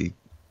particularly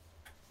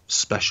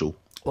special.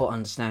 Or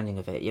understanding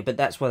of it, yeah. But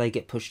that's why they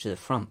get pushed to the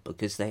front,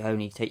 because they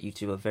only take you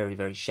to a very,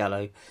 very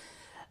shallow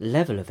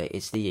level of it.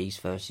 It's the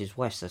East versus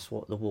West. That's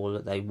what the war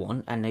that they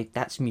want, and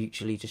that's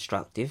mutually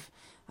destructive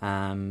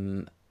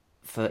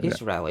for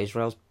Israel.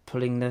 Israel's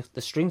pulling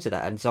the strings of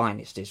that, and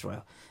Zionist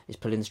Israel is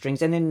pulling the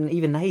strings. And then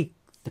even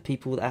the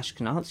people, the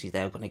Ashkenazis,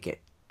 they're going to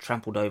get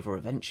trampled over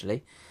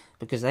eventually,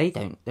 because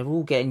they're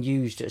all getting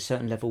used at a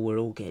certain level. We're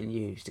all getting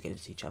used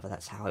against each other.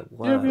 That's how it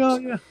works. Yeah,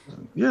 we are,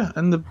 yeah.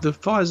 And the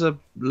Pfizer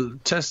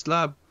test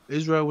lab,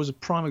 Israel was a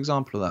prime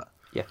example of that.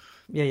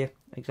 Yeah,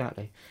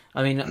 exactly.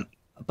 I mean,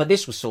 but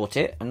this will sort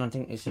it, and I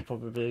think this is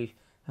probably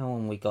how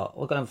long we got.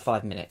 We're going to have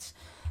 5 minutes.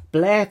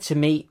 Blair to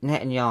meet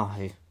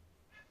Netanyahu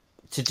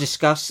to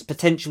discuss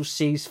potential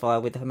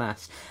ceasefire with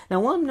Hamas.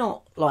 Now, I'm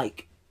not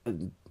like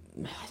the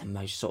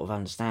most sort of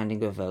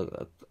understanding of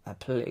a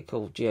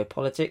political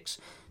geopolitics,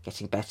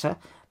 getting better,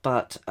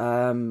 but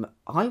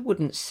I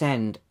wouldn't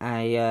send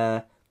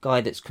a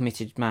guy that's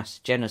committed mass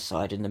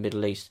genocide in the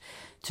Middle East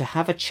to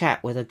have a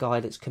chat with a guy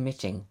that's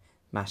committing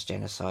mass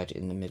genocide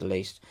in the Middle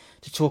East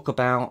to talk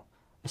about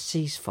a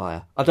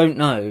ceasefire. I don't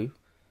know.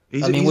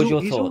 What's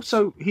your thoughts?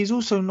 He's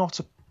also not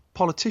a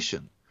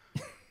politician.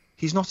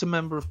 He's not a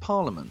member of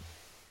parliament.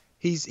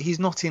 He's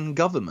not in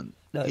government.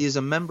 No. He is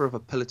a member of a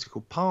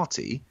political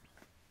party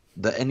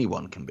that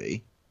anyone can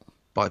be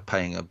by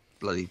paying a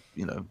bloody,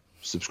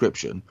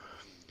 subscription.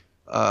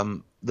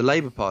 The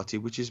Labour Party,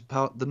 which is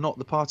not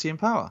the party in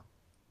power.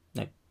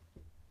 No.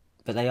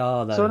 But they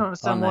are, though. So I don't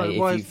understand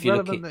why it's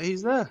relevant that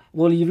he's there.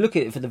 Well, you look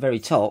at it for the very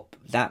top,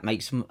 that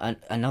makes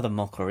another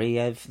mockery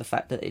of the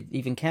fact that it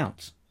even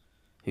counts.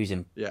 Who's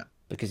in? Yeah.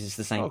 Because it's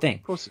the same thing.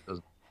 Of course it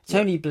does.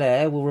 Tony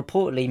Blair will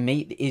reportedly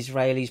meet the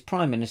Israeli's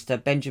Prime Minister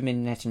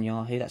Benjamin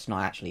Netanyahu, that's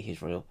not actually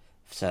his real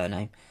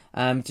surname,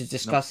 to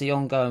discuss the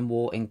ongoing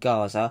war in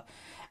Gaza.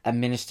 A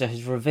minister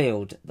has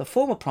revealed the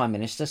former Prime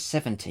Minister,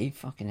 70,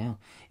 fucking hell,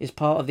 is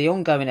part of the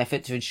ongoing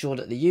effort to ensure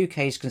that the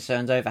UK's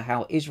concerns over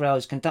how Israel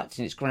is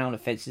conducting its ground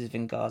offensives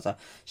in Gaza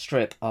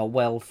Strip are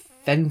well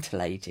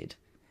ventilated.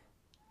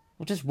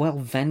 What does well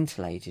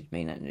ventilated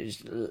mean?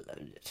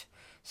 It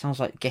sounds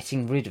like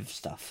getting rid of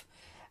stuff.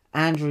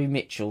 Andrew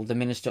Mitchell, the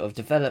Minister of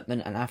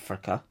Development and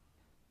Africa,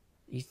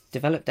 he's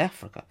developed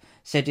Africa,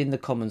 said in the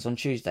Commons on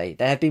Tuesday,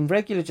 there have been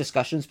regular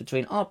discussions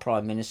between our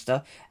Prime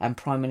Minister and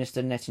Prime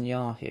Minister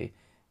Netanyahu,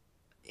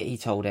 he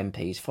told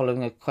MPs,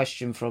 following a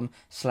question from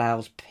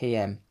Slough's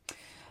PM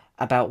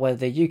about whether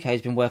the UK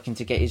has been working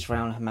to get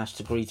Israel and Hamas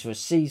to agree to a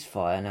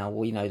ceasefire. Now,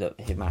 we know that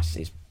Hamas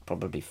is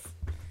probably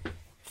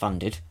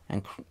funded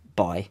and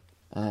by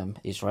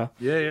Israel.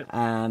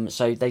 Yeah.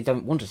 So they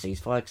don't want a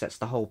ceasefire because that's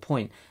the whole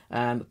point.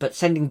 But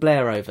sending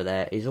Blair over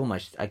there is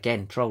almost,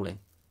 again, trolling.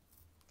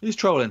 He's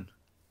trolling.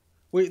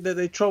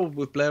 They trolled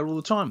with Blair all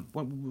the time.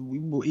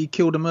 He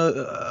killed a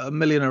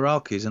million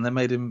Iraqis and they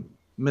made him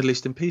Middle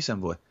Eastern peace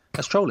envoy.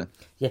 That's trolling.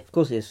 Yeah, of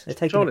course it is. They're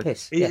taking a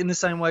piss. In the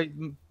same way,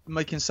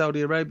 making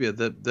Saudi Arabia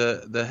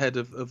the head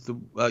of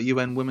the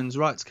UN Women's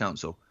Rights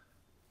Council.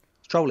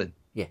 It's trolling.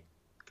 Yeah.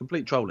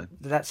 Complete trolling.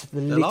 That's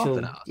the they're little...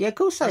 laughing at us. Yeah, of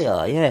course they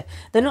are, yeah.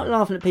 They're not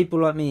laughing at people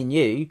like me and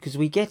you, because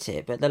we get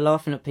it, but they're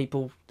laughing at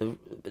people who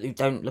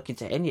don't look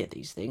into any of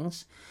these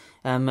things.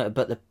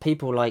 But the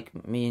people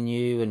like me and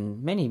you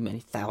and many, many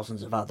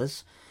thousands of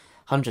others,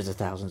 hundreds of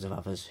thousands of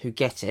others, who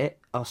get it,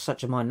 are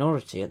such a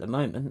minority at the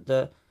moment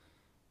that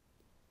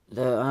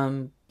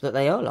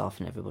they are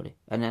laughing at everybody.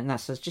 And then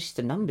that's just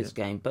a numbers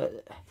game.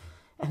 But,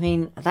 I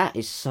mean, that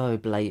is so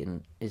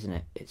blatant, isn't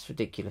it? It's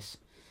ridiculous.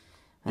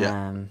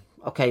 Yeah.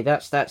 Okay,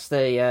 that's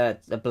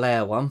the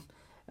Blair one.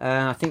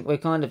 I think we're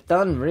kind of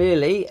done,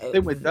 really. I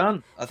think we're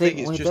done. I think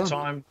it's just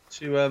time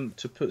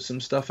to put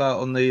some stuff out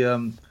on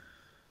the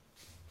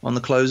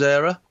close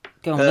era.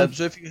 Go on,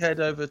 so if you head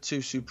over to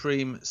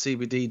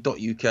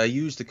supremecbd.uk,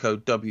 use the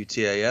code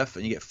WTAF,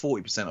 and you get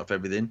 40% off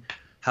everything.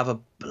 Have a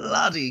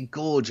bloody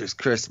gorgeous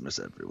Christmas,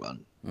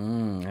 everyone.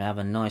 Have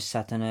a nice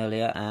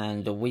Saturnalia,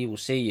 and we will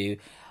see you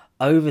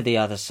over the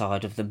other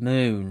side of the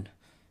moon.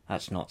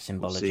 That's not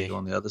symbology. We'll see you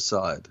on the other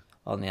side.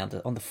 On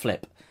the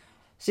flip.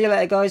 See you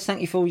later, guys. Thank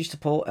you for all your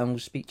support, and we'll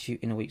speak to you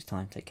in a week's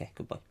time. Take care.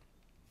 Goodbye.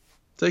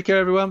 Take care,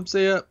 everyone.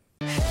 See ya.